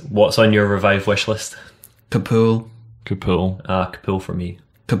asks, what's on your Revive wish list? Kapool. Kapool. Kapool for me.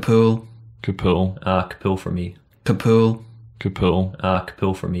 Kapool. Kapool. Kapool for me. Kapool. Kapool.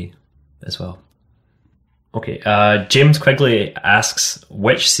 Kapool for me as well. Okay, James Quigley asks,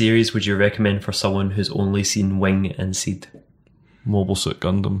 which series would you recommend for someone who's only seen Wing and Seed? Mobile Suit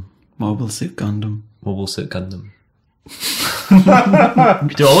Gundam. Mobile Suit Gundam. Mobile Suit Gundam.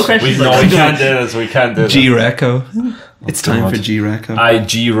 Do all the questions? We can't do this. We can't do this. G-Reco. It's time for G-Reco. I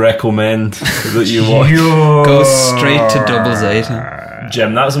recommend that you watch. Go straight to Double Zeta.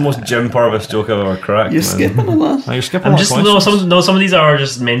 Jim, that's the most Jim Purvis joke I've ever cracked. You're man. skipping a lot. You're skipping. I'm a lot just of questions. some of these are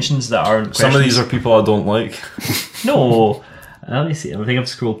just mentions that aren't. Some of questions. these are people I don't like. No. Let me see. I think I've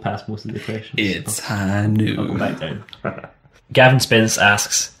scrolled past most of the questions. It's I'll go Hanu. back down. Gavin Spence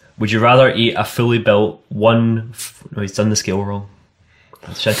asks, would you rather eat a fully built no, he's done the scale wrong.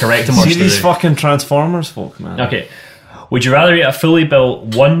 Should I correct him or See should these I- fucking Transformers folk, man. Okay. Would you rather eat a fully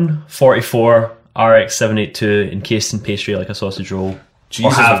built 144 RX 782 encased in pastry like a sausage roll,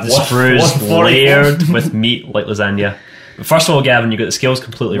 Jesus, or have the what? sprues 144? layered with meat like lasagna? First of all, Gavin, you got the scales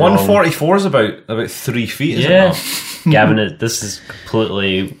completely wrong. 144 is about 3 feet. Isn't Yeah, it? Gavin, this is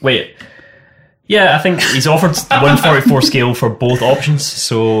completely. Wait. Yeah, I think he's offered 144 scale for both options,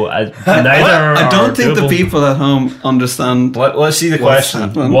 so neither. I don't are think the doable. people at home understand. Let's see the what's question.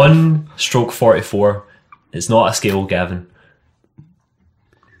 happening. 1/44. It's not a scale, Gavin.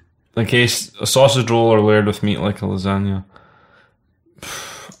 In case a sausage roll are layered with meat like a lasagna.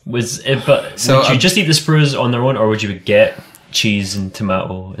 Would So, you just eat the sprues on their own, or would you get cheese and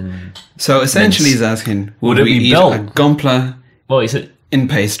tomato and? So essentially, Mince. he's asking: Would Would it we be eat built? a Gunpla Well, is it? in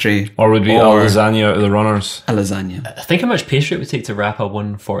pastry Or would be a Or- lasagna out of the runners. a lasagna? Think how much pastry it would take to wrap a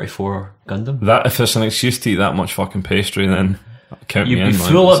 144 Gundam. That if there's an excuse to eat that much fucking pastry, then count me You'd in, be man.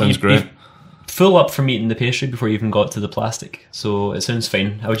 full That up. sounds You'd great. be full up from eating the pastry before you even got to the plastic. So it sounds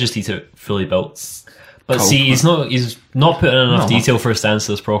fine. I would just eat it fully built. But Cool. see, he's not putting in enough detail for his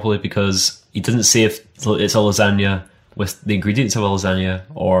answers properly, because he doesn't say if it's a lasagna with the ingredients of a lasagna,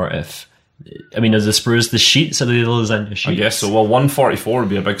 or if are the sprues the sheets, or the lasagna sheets? I guess so. Well, 144 would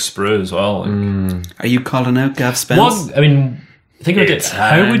be a big sprue as well. Like, Are you calling out Gav Spence? What? Think about it. It's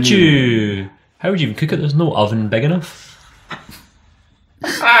How would you even cook it? There's no oven big enough.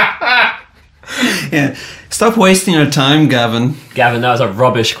 Yeah. Stop wasting our time, Gavin. Gavin, that was a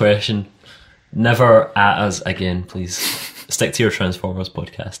rubbish question. Never at us again, please. Stick to your Transformers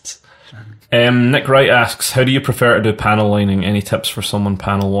podcasts. Nick Wright asks, how do you prefer to do panel lining? Any tips for someone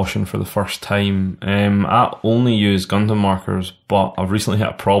panel washing for the first time? I only use Gundam markers, but I've recently hit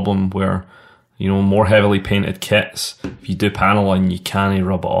a problem where, more heavily painted kits, if you do panel line, you can't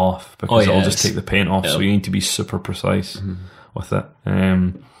rub it off because it'll just take the paint off, so you need to be super precise with it.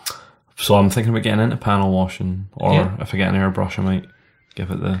 So I'm thinking about getting into panel washing, or if I get an airbrush, I might give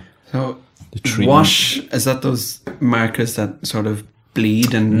it the treatment. Wash, is that those markers that sort of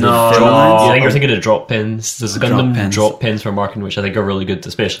bleed and No, fill no. lines? I think you're thinking of drop pens. There's Drop Gundam pens. drop pens for marking, which I think are really good,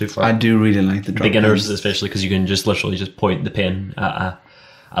 especially for I do really like the drop beginners, pens. especially because you can just literally just point the pen at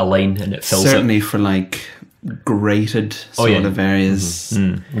a line and it fills Certainly for like grated sort of areas.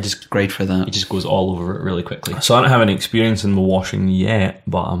 it. Just Great for that. it just goes all over it really quickly. So I don't have any experience in washing yet,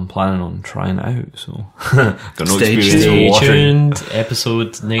 but I'm planning on trying it out. So got no Stay experience in Stay washing. tuned.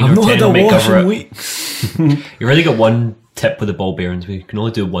 Episode 9 I've or not 10 had a might wash cover in it. weeks. You've already got one tip with the ball bearings. We can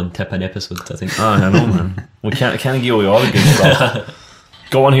only do one tip an episode, I think. I know, man. We can't give away all the good stuff.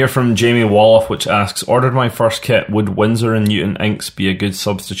 Got one here from Jamie Walloff, which asks, ordered my first kit. Would Winsor & Newton inks be a good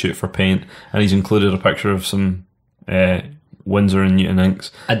substitute for paint? And he's included a picture of some Winsor & Newton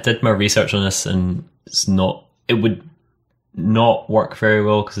inks. I did my research on this, and it would not work very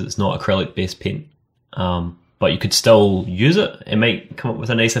well because it's not acrylic based paint. But you could still use it. It might come up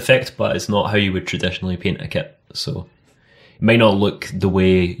with a nice effect, but it's not how you would traditionally paint a kit. So it might not look the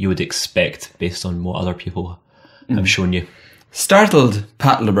way you would expect based on what other people have shown you. Startled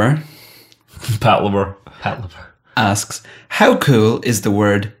Pat LeBur Pat LeBur asks, how cool is the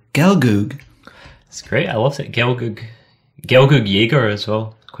word Gelgoog? It's great. I loved it. Gelgoog Jaeger as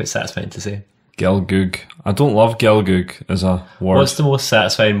well. Quite satisfying to say. Gelgoog. I don't love Gelgoog as a word. What's the most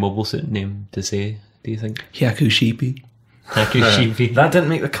satisfying mobile suit name to say, do you think? Hyakushipi. Hakushipi. That didn't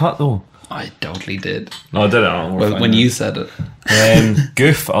make the cut though. I totally did. No, I did it. Well, when you said it.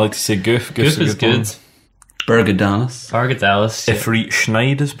 Goof. I like to say Goof. Goof is good. Bergadalis. Argadalis. Ifrit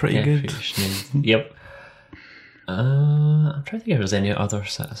Schneid is pretty good. Yep. I'm trying to think if there's any other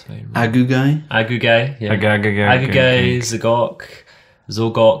satisfying. Agugai. Agugai. Yeah. Agugai.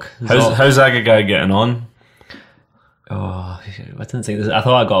 Zogok. How's Agugai getting on? Oh, I didn't think this. I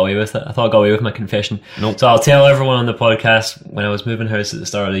thought I got away with it. I thought I got away with my confession. Nope. So I'll tell everyone on the podcast, when I was moving house at the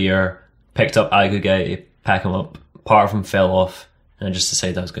start of the year, picked up Agugai to pack him up. Part of him fell off, and I just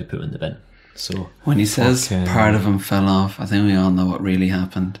decided I was going to put him in the bin. So when he says part of him fell off, I think we all know what really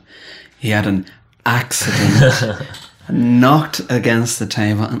happened. He had an accident, knocked against the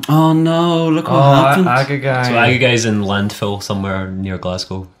table, and oh no, look what happened. Agugai. So Agugai's in landfill somewhere near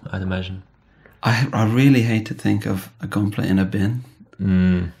Glasgow, I'd imagine. I really hate to think of a gunpla in a bin.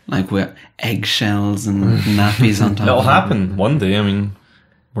 Like with eggshells and nappies on top. It'll of happen one day. I mean,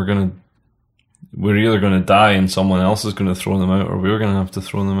 we're either going to die and someone else is going to throw them out, or we're going to have to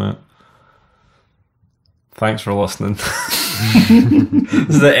throw them out. Thanks for listening. This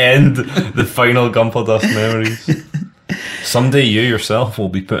is the end, the final Gumple Dust memories. Someday you yourself will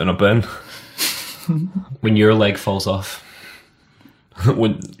be put in a bin. When your leg falls off.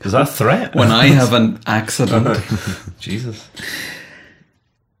 Is that a threat? When I have an accident. Jesus.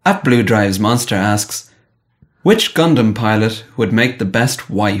 At Blue Drives Monster asks, which Gundam pilot would make the best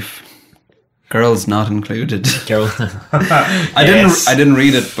wife? Girls not included. Carol. I didn't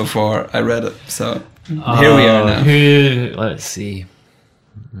read it before I read it, so here we are now. Let's see.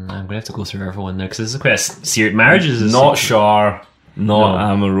 I'm going to have to go through everyone there because this is quite a serious. Marriages is not Char, not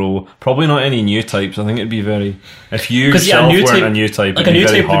Amuro, probably not any new types. I think it'd be very. If you yourself weren't a new type, like it'd be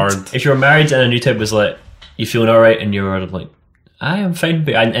very hard. If you were married and a new type was like, you feeling alright, and you were like, I am fine,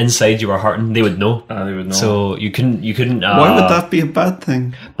 but inside you were hurting, they would know. They would know. So you couldn't. Why would that be a bad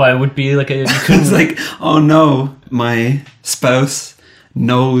thing? But it would be like you couldn't. It's like, oh no, my spouse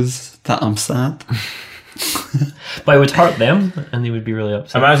knows that I'm sad. But it would hurt them, and they would be really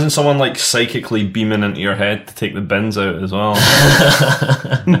upset. Imagine someone like psychically beaming into your head to take the bins out as well.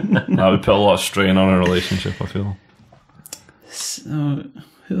 That would put a lot of strain on a relationship, I feel. So,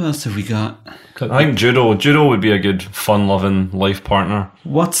 who else have we got? I think Judo would be a good, fun-loving life partner.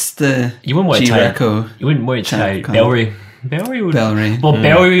 What's the You wouldn't want to G-Reco? You wouldn't want to try Bellry. Bellry would. Well,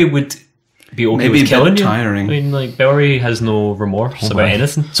 Bellry would be okay maybe with killing you. tiring. I mean, like Bellry has no remorse about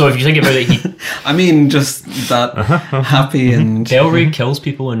anything. So if you think about it, I mean, just that happy and Bellry kills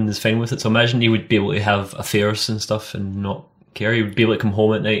people and is fine with it. So imagine he would be able to have affairs and stuff and not care. He would be able to come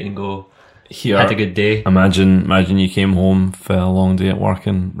home at night and go, had a good day. Imagine you came home for a long day at work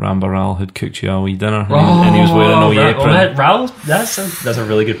and Rambaral had cooked you a wee dinner and he was wearing a wee apron. Ral, that's a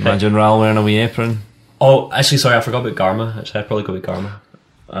really good pick. Imagine Ral wearing a wee apron. Oh, actually, sorry, I forgot about Garma. Actually, I'd probably go with Garma.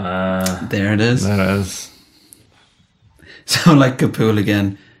 There it is. There it is. So like Kapool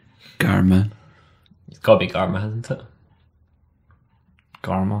again, Garma. It's got to be Garma, hasn't it?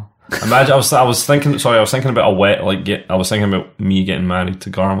 Garma. Imagine I was thinking about I was thinking about me getting married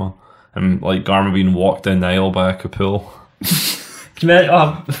to Garma and like Garma being walked down the aisle by a Kapool. Can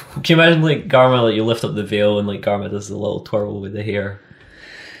you imagine like Garma, like you lift up the veil and like Garma does the little twirl with the hair?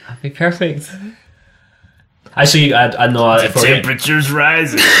 That'd be perfect. Actually, I know the temperature's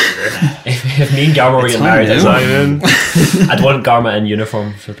rising. If me and Garma were getting married, I'd want Garma in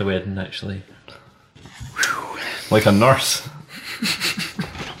uniform for the wedding. Actually, like a nurse.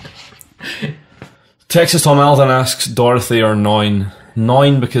 Texas Tom Alden asks Dorothy or Nine.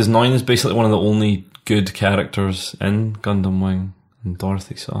 Nine because Nine is basically one of the only good characters in Gundam Wing, and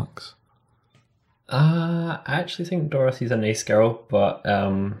Dorothy sucks. I actually think Dorothy's a nice girl, but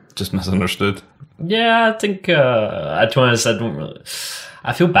just misunderstood. Yeah, I think I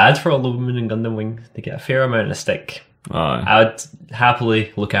feel bad for all the women in Gundam Wing. They get a fair amount of stick, Aye. I would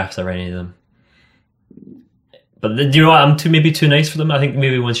happily look after any of them. But do you know what? I'm maybe too nice for them. I think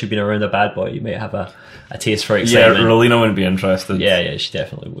maybe once you've been around a bad boy, you might have a taste for Yeah, excitement. Rolina wouldn't be interested. Yeah, she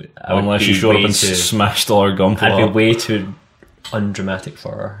definitely would. I would Unless be she showed up way and too- smashed all her Gunpla. I'd be up. way too undramatic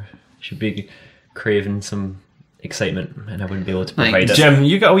for her. She'd be craving some excitement, and I wouldn't be able to provide it. Jim,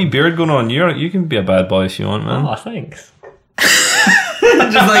 you got a wee beard going on. You can be a bad boy if you want, man. Oh, thanks.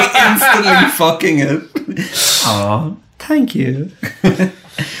 Just like instantly fucking it. Oh, thank you.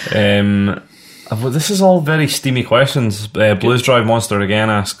 Well, this is all very steamy questions. Blues Drive Monster again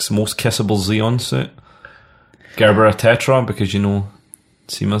asks most kissable Xeon suit. Gerbera Tetra, because you know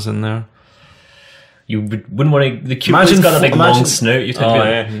Seema's in there. You wouldn't want to. The Cupid's got a big long snout. You'd Oh,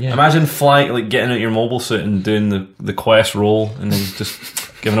 be yeah. Imagine flying, like getting out your mobile suit and doing the quest roll, and then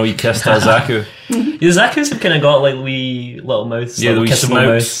just giving a wee kiss to Zaku. Yeah, Zaku's have kind of got like wee little mouths. Yeah, the little wee kissable snouts.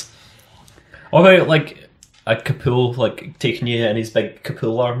 mouths. What about like a Kapul, like taking you in his big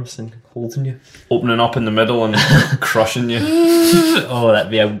Kapul arms and holding you? Opening up in the middle and crushing you. Oh,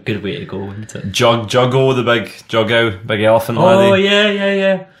 that'd be a good way to go, wouldn't it? Juggo, the big Juggo, big elephant Oh laddie.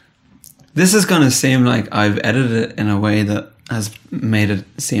 yeah. This is going to seem like I've edited it in a way that has made it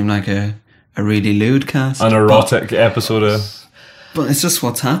seem like a really lewd cast. An erotic episode of... But it's just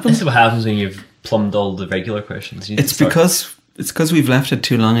what's happened. This is what happens when you've plumbed all the regular questions. You need It's to start- because we've left it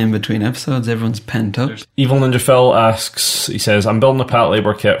too long in between episodes. Everyone's pent up. Evil Ninja Phil asks, he says, I'm building a Pat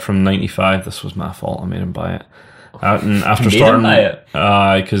Labor kit from 95. This was my fault. I made him buy it. And after You made starting... him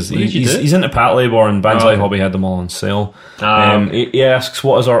buy it? Because What did you do? he's into Pat Labor and Banzai Oh. Hobby had them all on sale. Okay. He asks,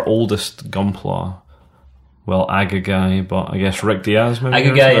 what is our oldest Gunpla? Well, Agagai, but I guess Rick Diaz maybe? or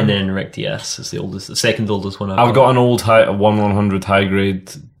Agagai something? and then Rick Diaz is the second oldest one I've got an old 1/100 high grade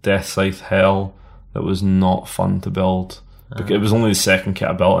Death Scythe Hell that was not fun to build. It was only the second kit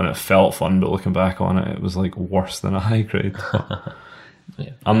I built and it felt fun, but looking back on it, it was like worse than a high grade.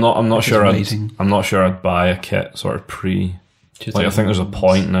 Yeah. I'm not sure. waiting. I'm not sure I'd buy a kit sort of pre. Like I think there's a 2000s.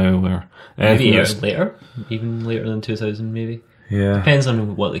 point now where Maybe anything that's- later, even later than 2000, maybe. yeah. Depends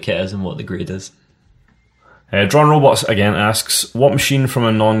on what the kit is and what the grade is. Drawn Robots again asks, what machine from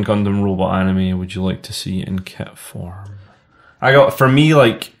a non-Gundam robot anime would you like to see in kit form? For me,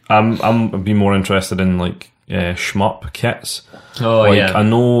 like I'd be more interested in like shmup kits. Oh Like, yeah, I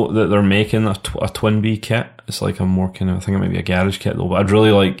know that they're making a Twin Bee kit. It's like a more kind of, I think it might be a garage kit though, but I'd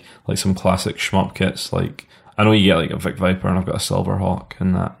really like some classic shmup kits. Like, I know you get like a Vic Viper and I've got a Silverhawk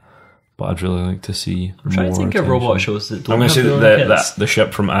and that, but I'd really like to see I'm trying to think of attention. robot shows that I'm don't going to have say their own that kits. the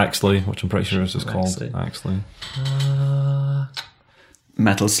ship from Axley, which I'm pretty sure is just From called Axley. Axley.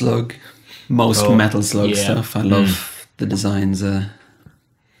 Metal Slug. Most Oh, Metal Slug yeah. stuff. I love the designs, the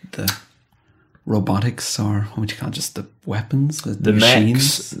robotics, or what would you call it, just the weapons, the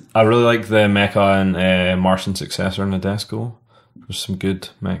machines. Mechs, I really like the Mecha and Martian Successor in Nadesco. There's some good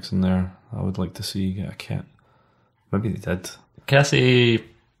mechs in there. I would like to see get a kit. Maybe they did. Can I say,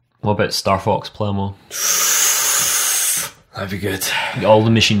 what about Star Fox Plamo? That'd be good. All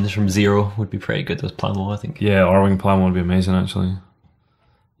the machines from Zero would be pretty good as Plamo, I think. Yeah, Arwing Plan would be amazing actually.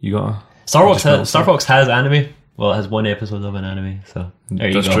 You got a... Star Fox has anime. Well, it has one episode of an anime, so there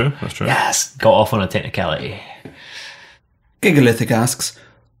you That's go. true, that's true. Yes, got off on a technicality. Gigalithic asks,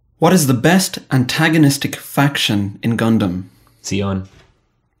 what is the best antagonistic faction in Gundam? Xeon.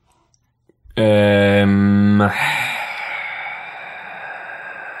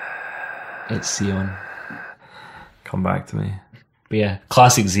 It's Xeon. Come back to me. But yeah,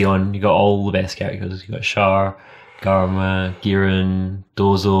 classic Xeon. You got all the best characters. You got Char, Garma, Giran,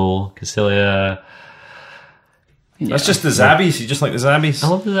 Dozo, Cassilia. That's just the Zabbies. You just like the Zabbies. I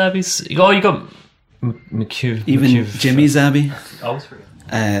love the Zabbies. You got McHugh. Even Jimmy Zabby. Always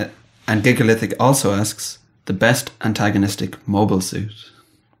forget. And Gigalithic also asks, the best antagonistic mobile suit.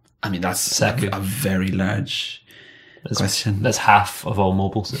 I mean, that's Saku. a very large question. That's half of all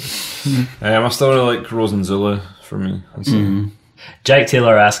mobile suits. I still really like Rose and Zula for me. Jack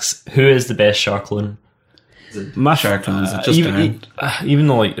Taylor asks, who is the best Char clone? My Shark clones that just even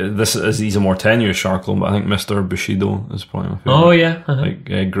though like he's a more tenuous Shark clone, but I think Mr. Bushido is probably my favorite. Oh yeah. Like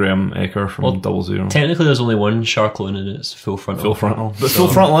Graham Aker from Double Zero. Technically there's only one Char clone and it's full frontal. Full Frontal. But Full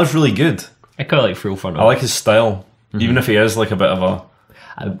Frontal is really good. I quite like full frontal. I like his style. Even if he is like a bit of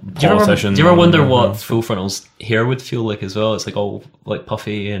a Do you politician. ever wonder what full frontal's hair would feel like as well? It's like all like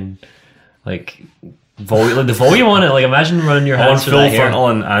puffy and like like the volume on it. Like imagine running your I want hands through Full that hair. Frontal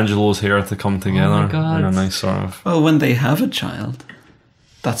and Angelo's hair to come together God. in a nice sort of... Well, when they have a child,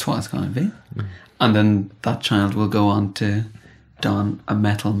 that's what it's going to be. And then that child will go on to don a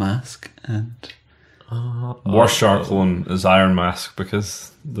metal mask and Worst shark clone is Iron Mask,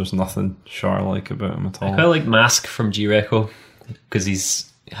 because there's nothing shark-like about him at all. I quite like Mask from G-Reco, because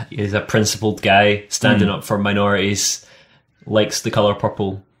he's a principled guy, standing up for minorities, likes the colour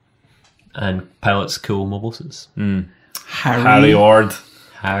purple, and pilots cool mobile suits. Harry Ord.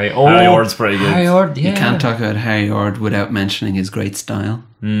 Harry Ord's pretty good. Harry Ord, yeah. You can't talk about Harry Ord without mentioning his great style.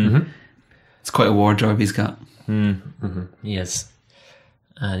 It's quite a wardrobe he's got. He is.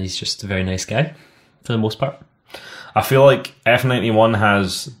 And he's just a very nice guy, for the most part. I feel like F91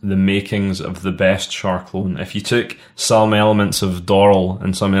 has the makings of the best shark clone. If you took some elements of Doral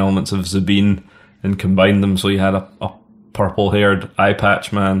and some elements of Zabine and combined them so you had a purple-haired eye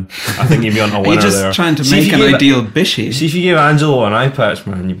patch man, I think you'd be on a winner there. You're just trying to make an ideal Bishy. See, if you gave Angelo an eye patch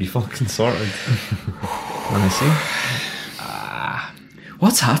man, you'd be fucking sorted. Let me see.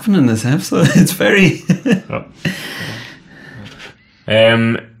 What's happening in this episode? It's very...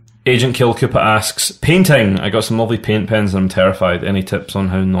 Agent Killcooper asks, painting. I got some lovely paint pens and I'm terrified. Any tips on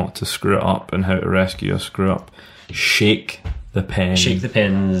how not to screw it up and how to rescue a screw up? Shake the pen. Shake the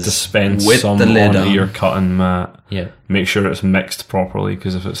pens. Dispense with some the lid onto on. your cutting mat. Yeah. Make sure it's mixed properly,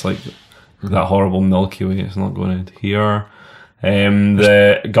 because if it's like that horrible Milky Way, it's not going to adhere.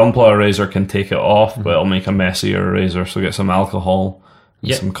 The Gunpla eraser can take it off, but it'll make a messier eraser, so get some alcohol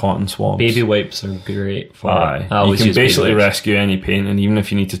and some cotton swabs. Baby wipes are great for it. I You always can use baby basically wipes. rescue any paint, and even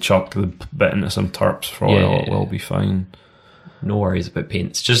if you need to chuck the bit into some turps for oil, it will be fine. No worries about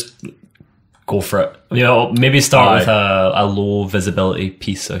paints. Just go for it. You know, maybe start with a low visibility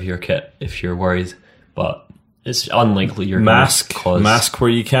piece of your kit if you're worried, but it's unlikely you're Mask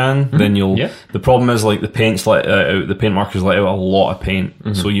where you can, then you'll. Yeah. The problem is, like, the paint markers let out a lot of paint,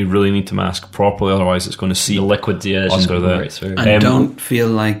 so you really need to mask properly, otherwise it's going to seep the liquid under there. right through. And don't feel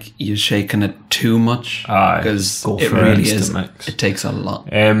like you're shaking it too much, because go it for really instant is. mix. It takes a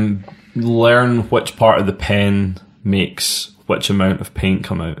lot. Learn which part of the pen makes which amount of paint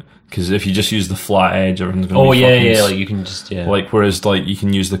come out. Because if you just use the flat edge, everything's going to be fucking... like you can just, Like, whereas, like, you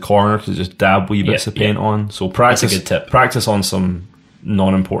can use the corner to just dab wee bits of paint on. So practice, That's a good tip. Practice on some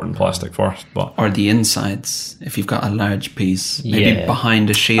non-important plastic first. But Or the insides, if you've got a large piece, maybe Yeah. behind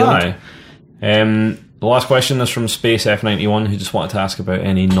a shield. aye. The last question is from Space F91, who just wanted to ask about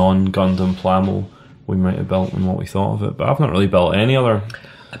any non-Gundam Plamo we might have built and what we thought of it. But I've not really built any other...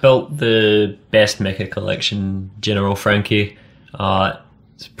 I built the best mecha collection, General Frankie.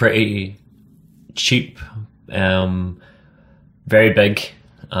 It's pretty cheap, very big.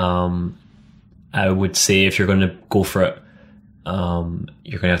 I would say if you're going to go for it,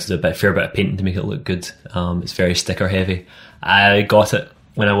 you're going to have to do a fair bit of painting to make it look good. It's very sticker heavy. I got it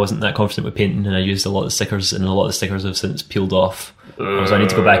when I wasn't that confident with painting, and I used a lot of stickers, and a lot of stickers have since peeled off. So I need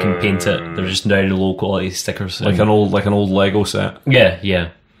to go back and paint it. They're just very low quality stickers. Like an old Lego set. Yeah.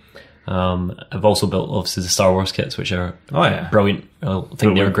 I've also built obviously the Star Wars kits, which are brilliant. I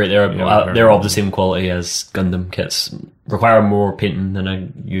think they were great. They're all the same quality as Gundam kits. Require more painting than a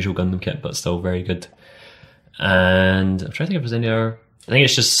usual Gundam kit, but still very good. And I'm trying to think if there's any other. I think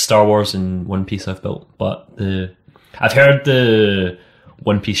it's just Star Wars and One Piece I've built, but I've heard the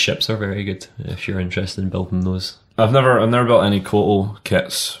One Piece ships are very good. If you're interested in building those, I've never built any Koto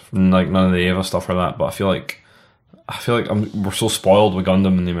kits, like none of the Eva stuff or that. But I feel like we're so spoiled with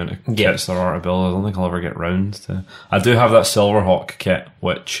Gundam and the amount of kits there are to build. I don't think I'll ever get round to. I do have that Silverhawk kit,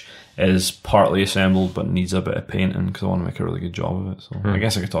 which is partly assembled but needs a bit of painting because I want to make a really good job of it. So I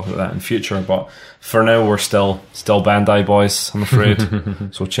guess I could talk about that in future. But for now, we're still Bandai boys, I'm afraid.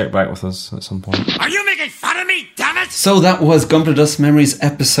 So check back with us at some point. Are you making fun of me, damn it? So that was Gunpla Dust Memories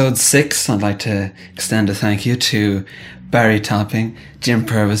episode 6. I'd like to extend a thank you to Barry Topping, Jim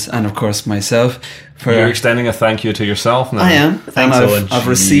Purvis, and of course myself. You're extending a thank you to yourself now. I am. Thanks, and Owen. I've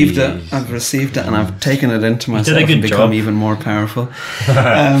received it. I've received it, and I've taken it into myself good and become job. even more powerful.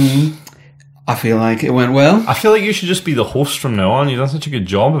 I feel like it went well. I feel like you should just be the host from now on. You've done such a good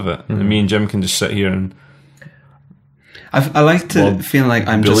job of it. And me and Jim can just sit here and I like to feel like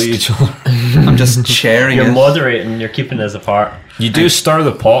I'm bully just each other. I'm just sharing you're it. moderating. You're keeping us apart. You do stir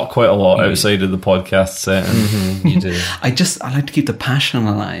the pot quite a lot outside of the podcast setting. You do. I like to keep the passion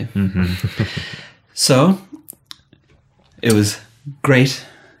alive. So it was great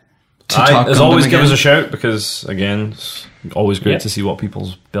to talk. As Gundam always, give again. us a shout because again, it's always great to see what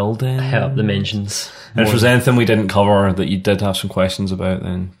people's building. Help the mentions. And if there's anything we didn't cover that you did have some questions about,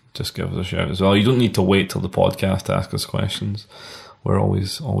 then just give us a shout as well. You don't need to wait till the podcast to ask us questions. We're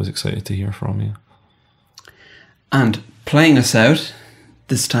always excited to hear from you. And playing us out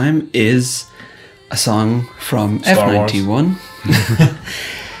this time is a song from Star F91.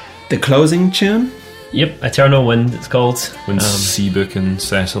 The closing tune Yep, Eternal Wind it's called. When Seabook and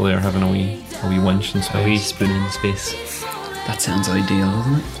Cecily are having a wee winch in space. A wee spoon in space. That sounds ideal,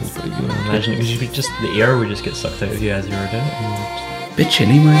 doesn't it? Sounds pretty good. Imagine, because you could just, the air would just get sucked out of you as you were doing it. Bit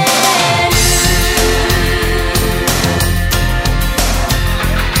chilly, man.